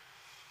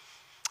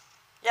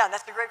 Yeah,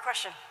 that's a great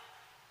question.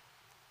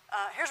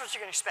 Here's what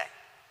you can expect.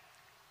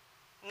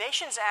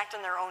 Nations act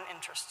in their own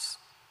interests.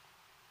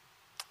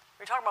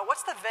 We talk about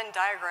what's the Venn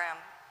diagram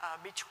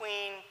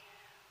between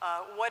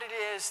what it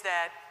is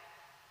that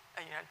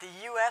the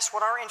U.S.,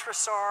 what our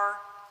interests are,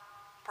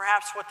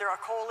 perhaps what their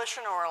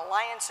coalition or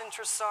alliance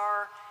interests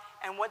are,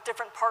 and what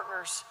different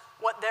partners,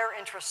 what their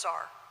interests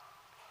are.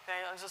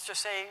 Okay, let's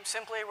just say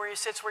simply where you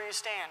sit, where you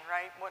stand,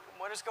 right?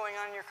 What is going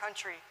on in your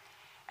country,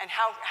 and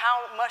how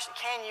much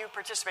can you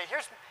participate?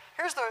 Here's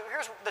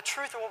the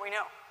truth of what we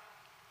know.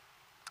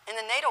 In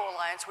the NATO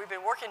alliance, we've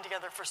been working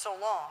together for so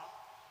long,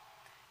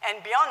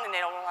 and beyond the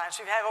NATO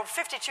alliance, we've had over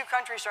 52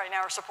 countries right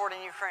now are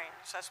supporting Ukraine.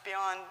 So that's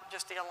beyond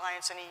just the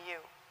alliance and EU.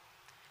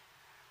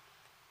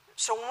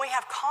 So when we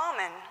have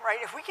common,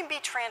 right, if we can be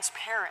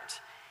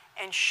transparent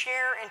and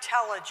share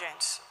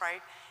intelligence,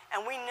 right,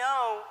 and we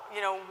know,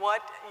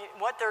 what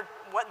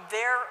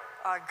their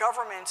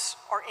governments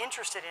are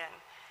interested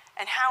in,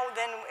 and how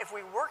then, if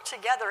we work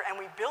together and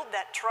we build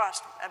that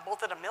trust,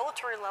 both at a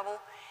military level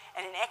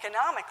and an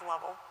economic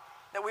level,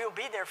 that we will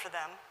be there for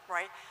them,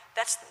 right?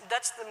 That's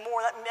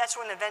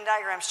when the Venn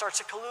diagram starts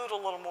to collude a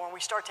little more. We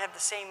start to have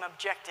the same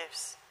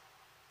objectives.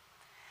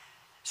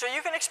 So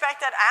you can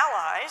expect that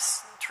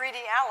allies,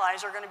 treaty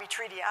allies, are going to be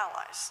treaty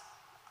allies,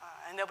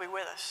 and they'll be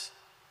with us.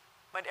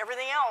 But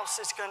everything else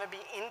is going to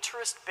be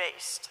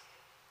interest-based.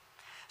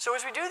 So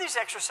as we do these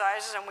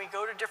exercises and we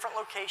go to different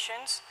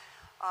locations,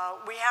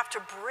 we have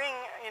to bring,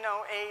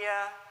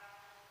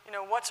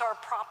 what's our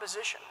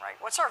proposition, right?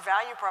 What's our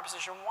value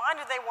proposition? Why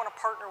do they want to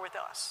partner with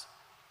us?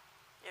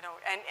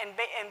 And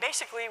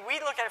basically, we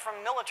look at it from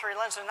a military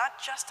lens, and not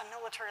just a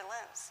military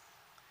lens.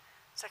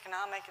 It's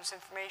economic, it's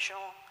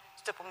informational,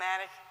 it's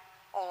diplomatic,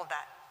 all of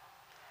that.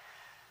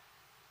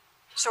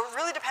 So it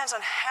really depends on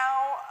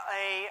how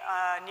a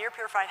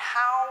near-peer fight,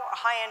 how a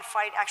high-end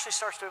fight actually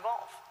starts to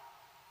evolve.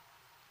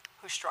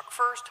 Who struck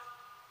first?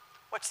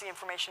 What's the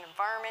information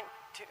environment?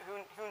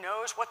 Who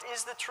knows? What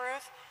is the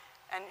truth?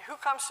 And who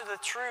comes to the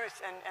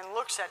truth and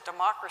looks at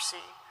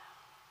democracy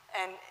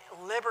and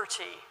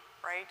liberty,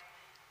 right?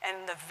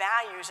 And the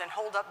values, and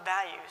hold up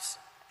values.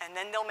 And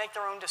then they'll make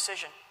their own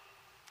decision.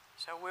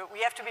 So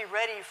we have to be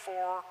ready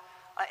for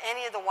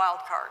any of the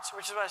wild cards,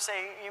 which is what I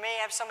say. You may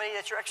have somebody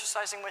that you're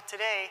exercising with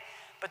today,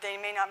 but they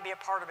may not be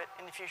a part of it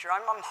in the future.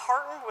 I'm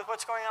heartened with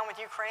what's going on with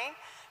Ukraine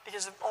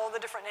because of all the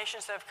different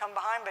nations that have come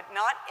behind, but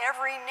not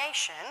every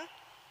nation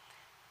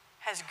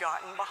has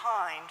gotten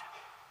behind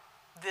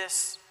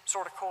this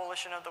sort of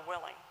coalition of the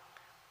willing.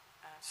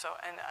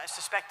 And I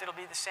suspect it'll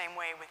be the same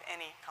way with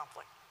any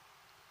conflict.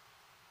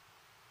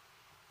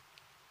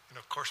 And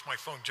of course, my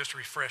phone just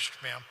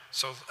refreshed, ma'am.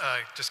 So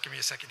just give me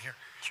a second here.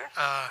 Sure.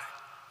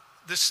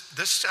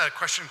 This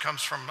question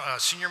comes from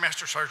Senior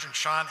Master Sergeant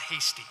Sean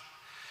Hasty.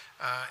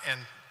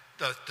 And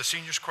the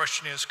senior's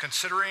question is,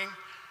 considering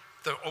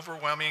the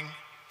overwhelming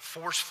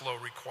force flow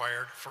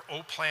required for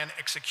O-plan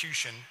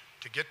execution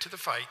to get to the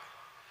fight,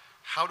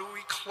 how do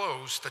we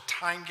close the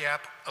time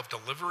gap of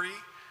delivery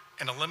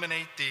and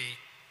eliminate the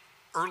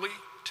early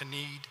to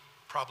need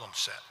problem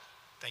set?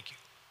 Thank you.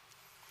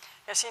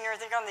 Yeah, Senior, I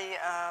think on the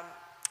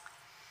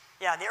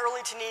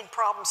early to need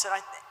problem set,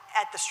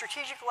 at the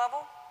strategic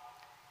level,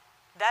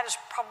 that is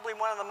probably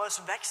one of the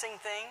most vexing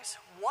things.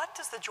 What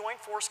does the Joint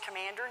Force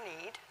Commander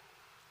need,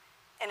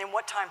 and in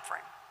what time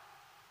frame?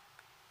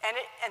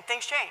 And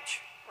things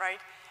change, right?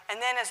 And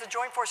then as the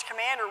Joint Force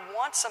Commander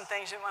wants some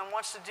things and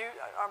wants to do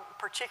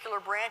particular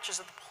branches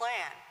of the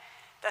plan,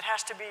 that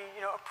has to be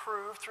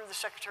approved through the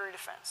Secretary of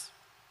Defense.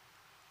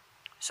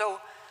 So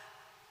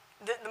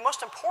the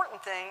most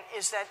important thing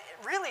is that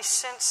really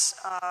since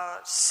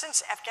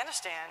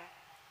Afghanistan,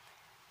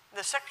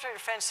 the Secretary of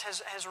Defense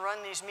has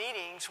run these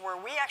meetings where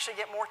we actually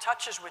get more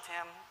touches with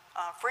him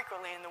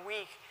frequently in the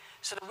week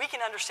so that we can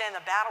understand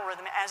the battle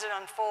rhythm as it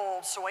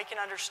unfolds, so we can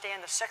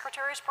understand the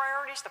Secretary's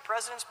priorities, the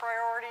President's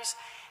priorities,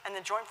 and the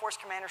Joint Force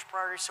Commander's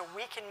priorities, so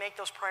we can make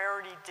those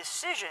priority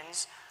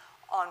decisions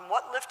on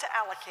what lift to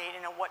allocate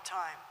and at what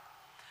time.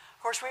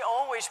 Of course, we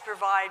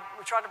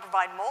try to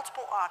provide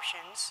multiple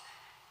options,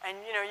 and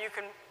you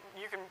can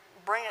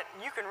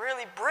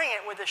really bring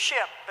it with a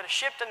ship, but a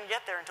ship doesn't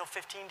get there until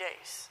 15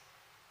 days.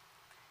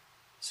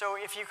 So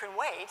if you can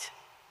wait,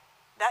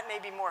 that may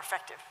be more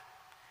effective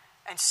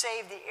and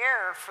save the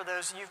error for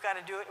those you've got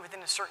to do it within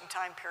a certain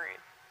time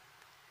period.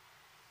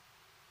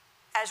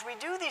 As we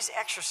do these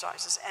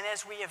exercises and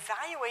as we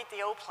evaluate the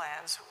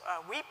O-plans,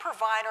 we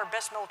provide our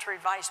best military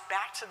advice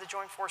back to the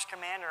Joint Force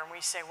Commander, and we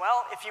say,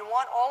 well, if you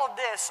want all of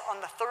this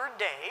on the third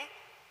day,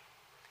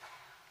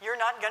 you're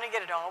not going to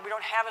get it all. We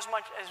don't have as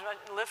much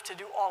lift to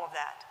do all of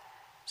that.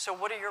 So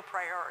what are your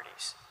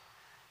priorities?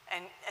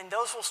 And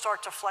those will start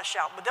to flesh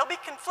out. But they'll be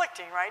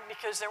conflicting, right?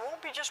 Because there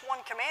won't be just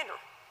one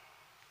commander.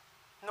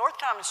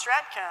 NORTHCOM and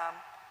STRATCOM,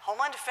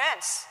 Homeland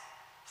Defense,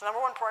 is the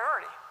 #1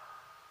 priority.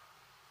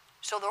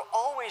 So there'll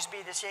always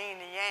be this yin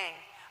and the yang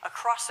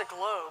across the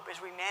globe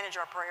as we manage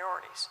our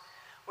priorities,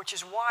 which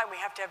is why we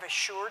have to have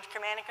assured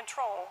command and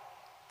control.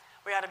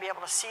 We ought to be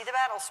able to see the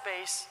battle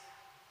space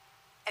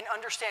and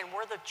understand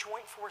where the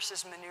joint force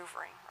is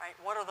maneuvering, right?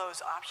 What are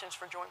those options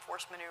for joint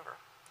force maneuver?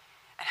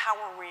 And how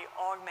are we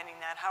augmenting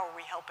that? How are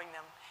we helping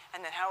them?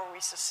 And then how are we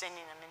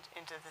sustaining them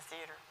into the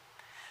theater?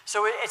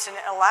 So it's an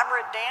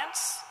elaborate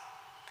dance,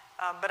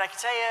 but I can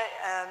tell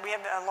you, we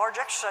have a large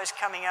exercise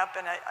coming up,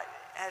 and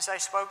as I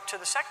spoke to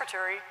the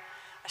Secretary,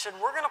 I said,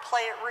 we're going to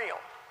play it real,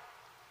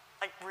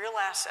 like real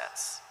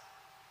assets.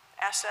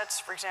 Assets,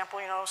 for example,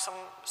 some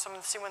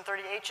of the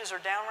C-130Hs are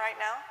down right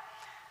now.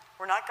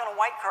 We're not going to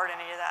white card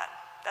any of that.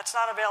 That's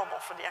not available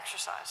for the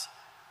exercise.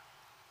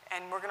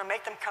 And we're going to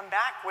make them come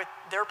back with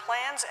their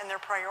plans and their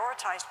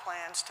prioritized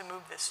plans to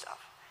move this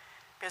stuff.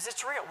 Because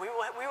it's real. We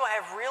will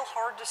have real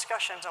hard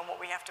discussions on what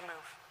we have to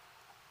move.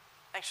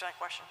 Thanks for that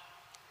question.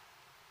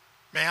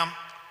 Ma'am,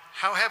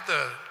 how have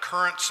the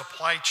current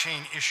supply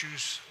chain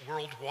issues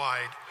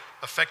worldwide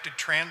affected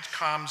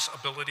TRANSCOM's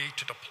ability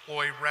to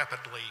deploy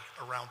rapidly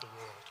around the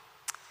world?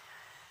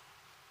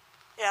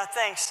 Yeah,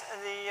 thanks.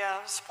 The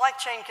supply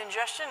chain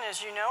congestion,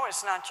 as you know,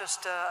 is not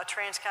just a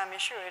Transcom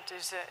issue.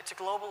 It's a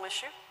global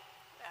issue.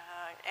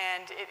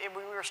 And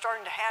we were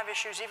starting to have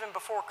issues even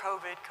before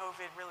COVID.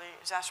 COVID really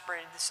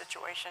exacerbated the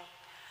situation.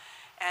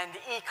 And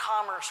the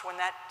e-commerce, when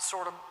that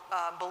sort of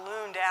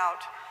ballooned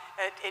out,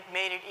 it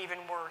made it even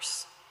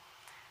worse.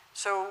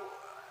 So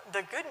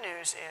the good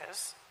news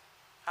is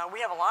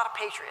we have a lot of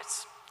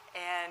Patriots,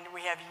 and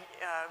we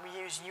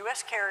use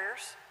U.S.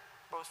 carriers,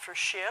 both for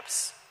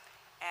ships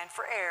and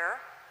for air,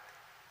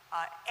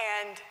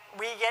 and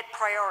we get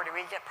priority.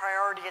 We get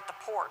priority at the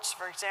ports.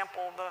 For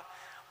example, the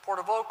Port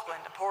of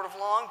Oakland, the Port of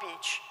Long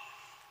Beach,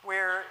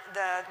 where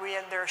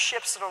there are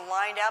ships that are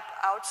lined up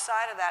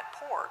outside of that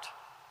port.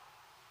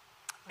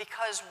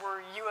 Because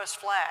we're U.S.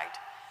 flagged,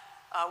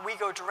 we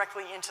go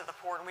directly into the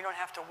port and we don't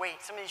have to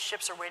wait. Some of these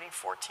ships are waiting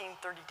 14,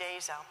 30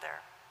 days out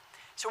there.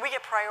 So we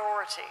get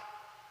priority.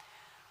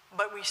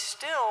 But we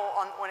still,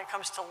 when it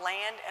comes to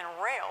land and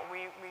rail,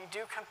 we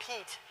do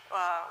compete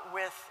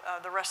with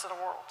the rest of the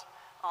world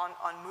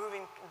on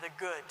moving the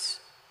goods.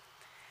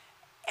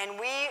 And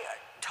we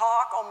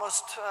talk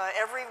almost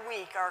every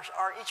week,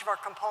 each of our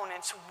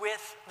components,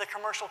 with the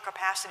commercial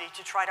capacity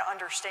to try to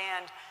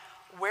understand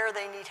where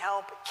they need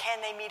help,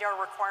 can they meet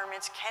our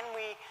requirements, can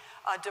we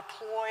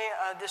deploy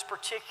this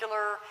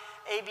particular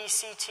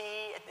ABCT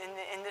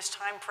in this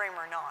time frame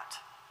or not.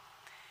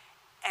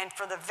 And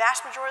for the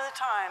vast majority of the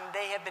time,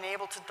 they have been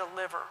able to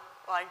deliver.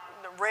 Like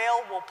the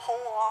rail will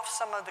pull off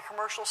some of the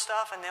commercial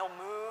stuff and they'll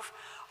move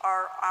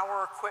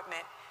our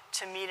equipment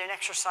to meet an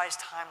exercise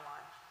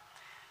timeline.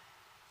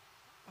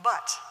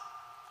 But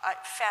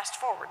fast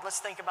forward, let's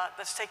take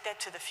that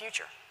to the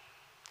future.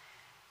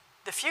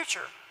 The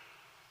future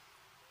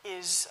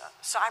is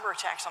cyber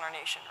attacks on our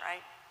nation,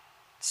 right?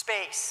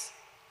 Space,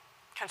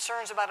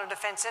 concerns about our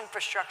defense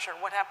infrastructure.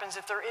 What happens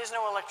if there is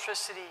no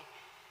electricity,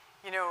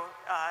 in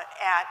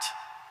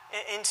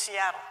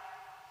Seattle?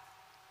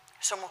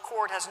 Some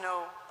McCord has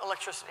no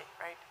electricity,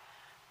 right?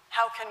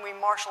 How can we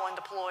marshal and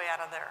deploy out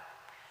of there?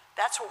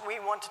 That's what we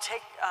want to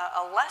take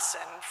a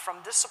lesson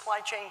from this supply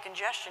chain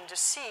congestion to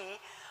see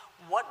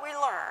what we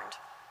learned,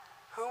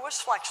 who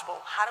was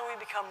flexible, how do we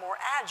become more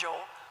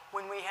agile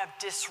when we have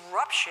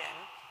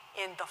disruption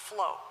in the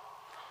flow.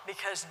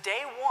 Because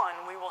day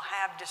one, we will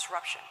have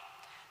disruption.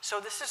 So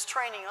this is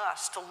training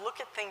us to look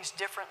at things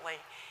differently,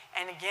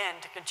 and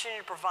again, to continue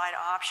to provide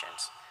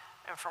options.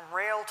 And from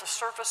rail to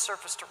surface,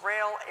 surface to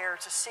rail, air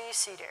to sea,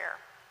 sea to air.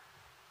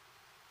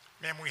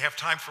 Ma'am, we have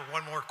time for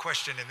one more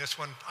question, and this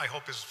one I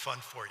hope is fun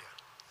for you.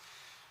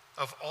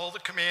 Of all the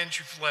commands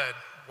you've led,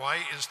 why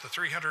is the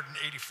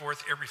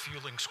 384th Air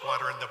Refueling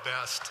Squadron the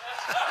best?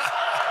 Wait.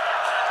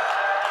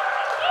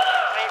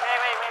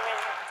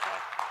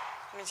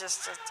 Let me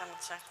just double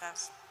check that.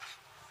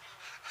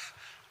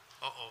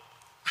 Uh-oh.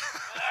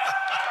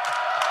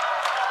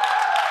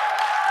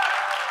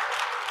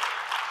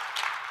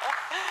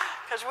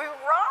 Because we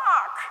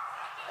rock.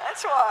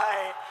 That's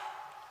why.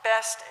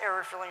 Best air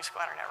refueling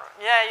squadron ever.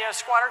 Yeah,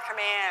 Squadron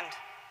Command.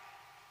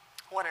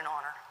 What an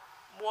honor.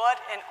 What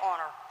an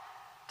honor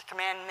to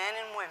command men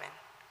and women.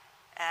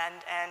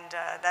 And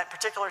that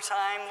particular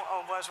time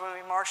was when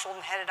we marshaled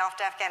and headed off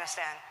to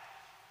Afghanistan,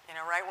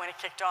 right when it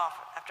kicked off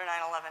after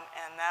 9/11.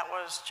 And that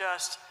was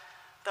just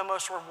the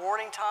most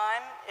rewarding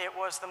time. It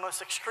was the most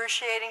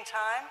excruciating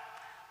time.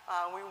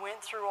 We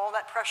went through all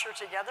that pressure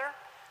together.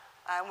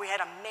 We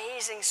had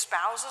amazing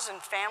spouses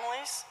and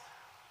families.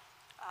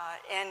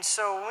 And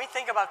so when we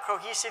think about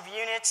cohesive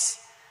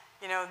units,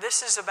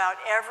 this is about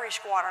every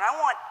squadron. I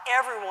want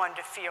everyone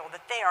to feel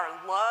that they are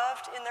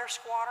loved in their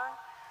squadron,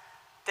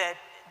 that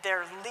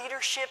their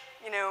leadership,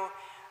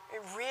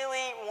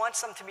 really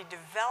wants them to be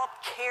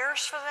developed,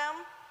 cares for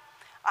them.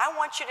 I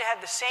want you to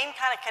have the same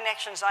kind of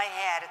connections I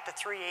had at the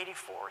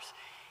 384th,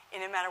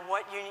 no matter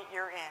what unit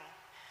you're in.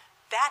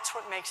 That's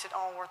what makes it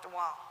all worth the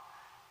while.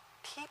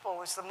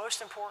 People is the most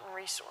important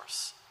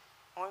resource.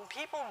 When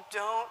people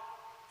don't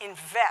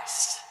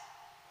invest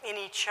in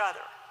each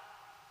other,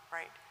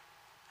 right,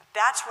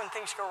 that's when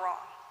things go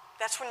wrong.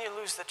 That's when you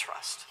lose the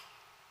trust.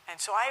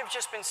 And so I have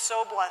just been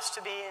so blessed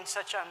to be in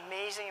such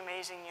amazing,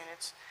 amazing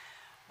units.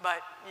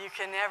 But you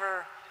can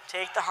never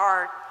take the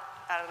heart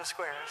out of the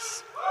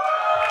squares.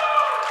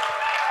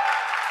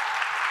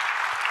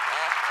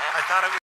 I thought it was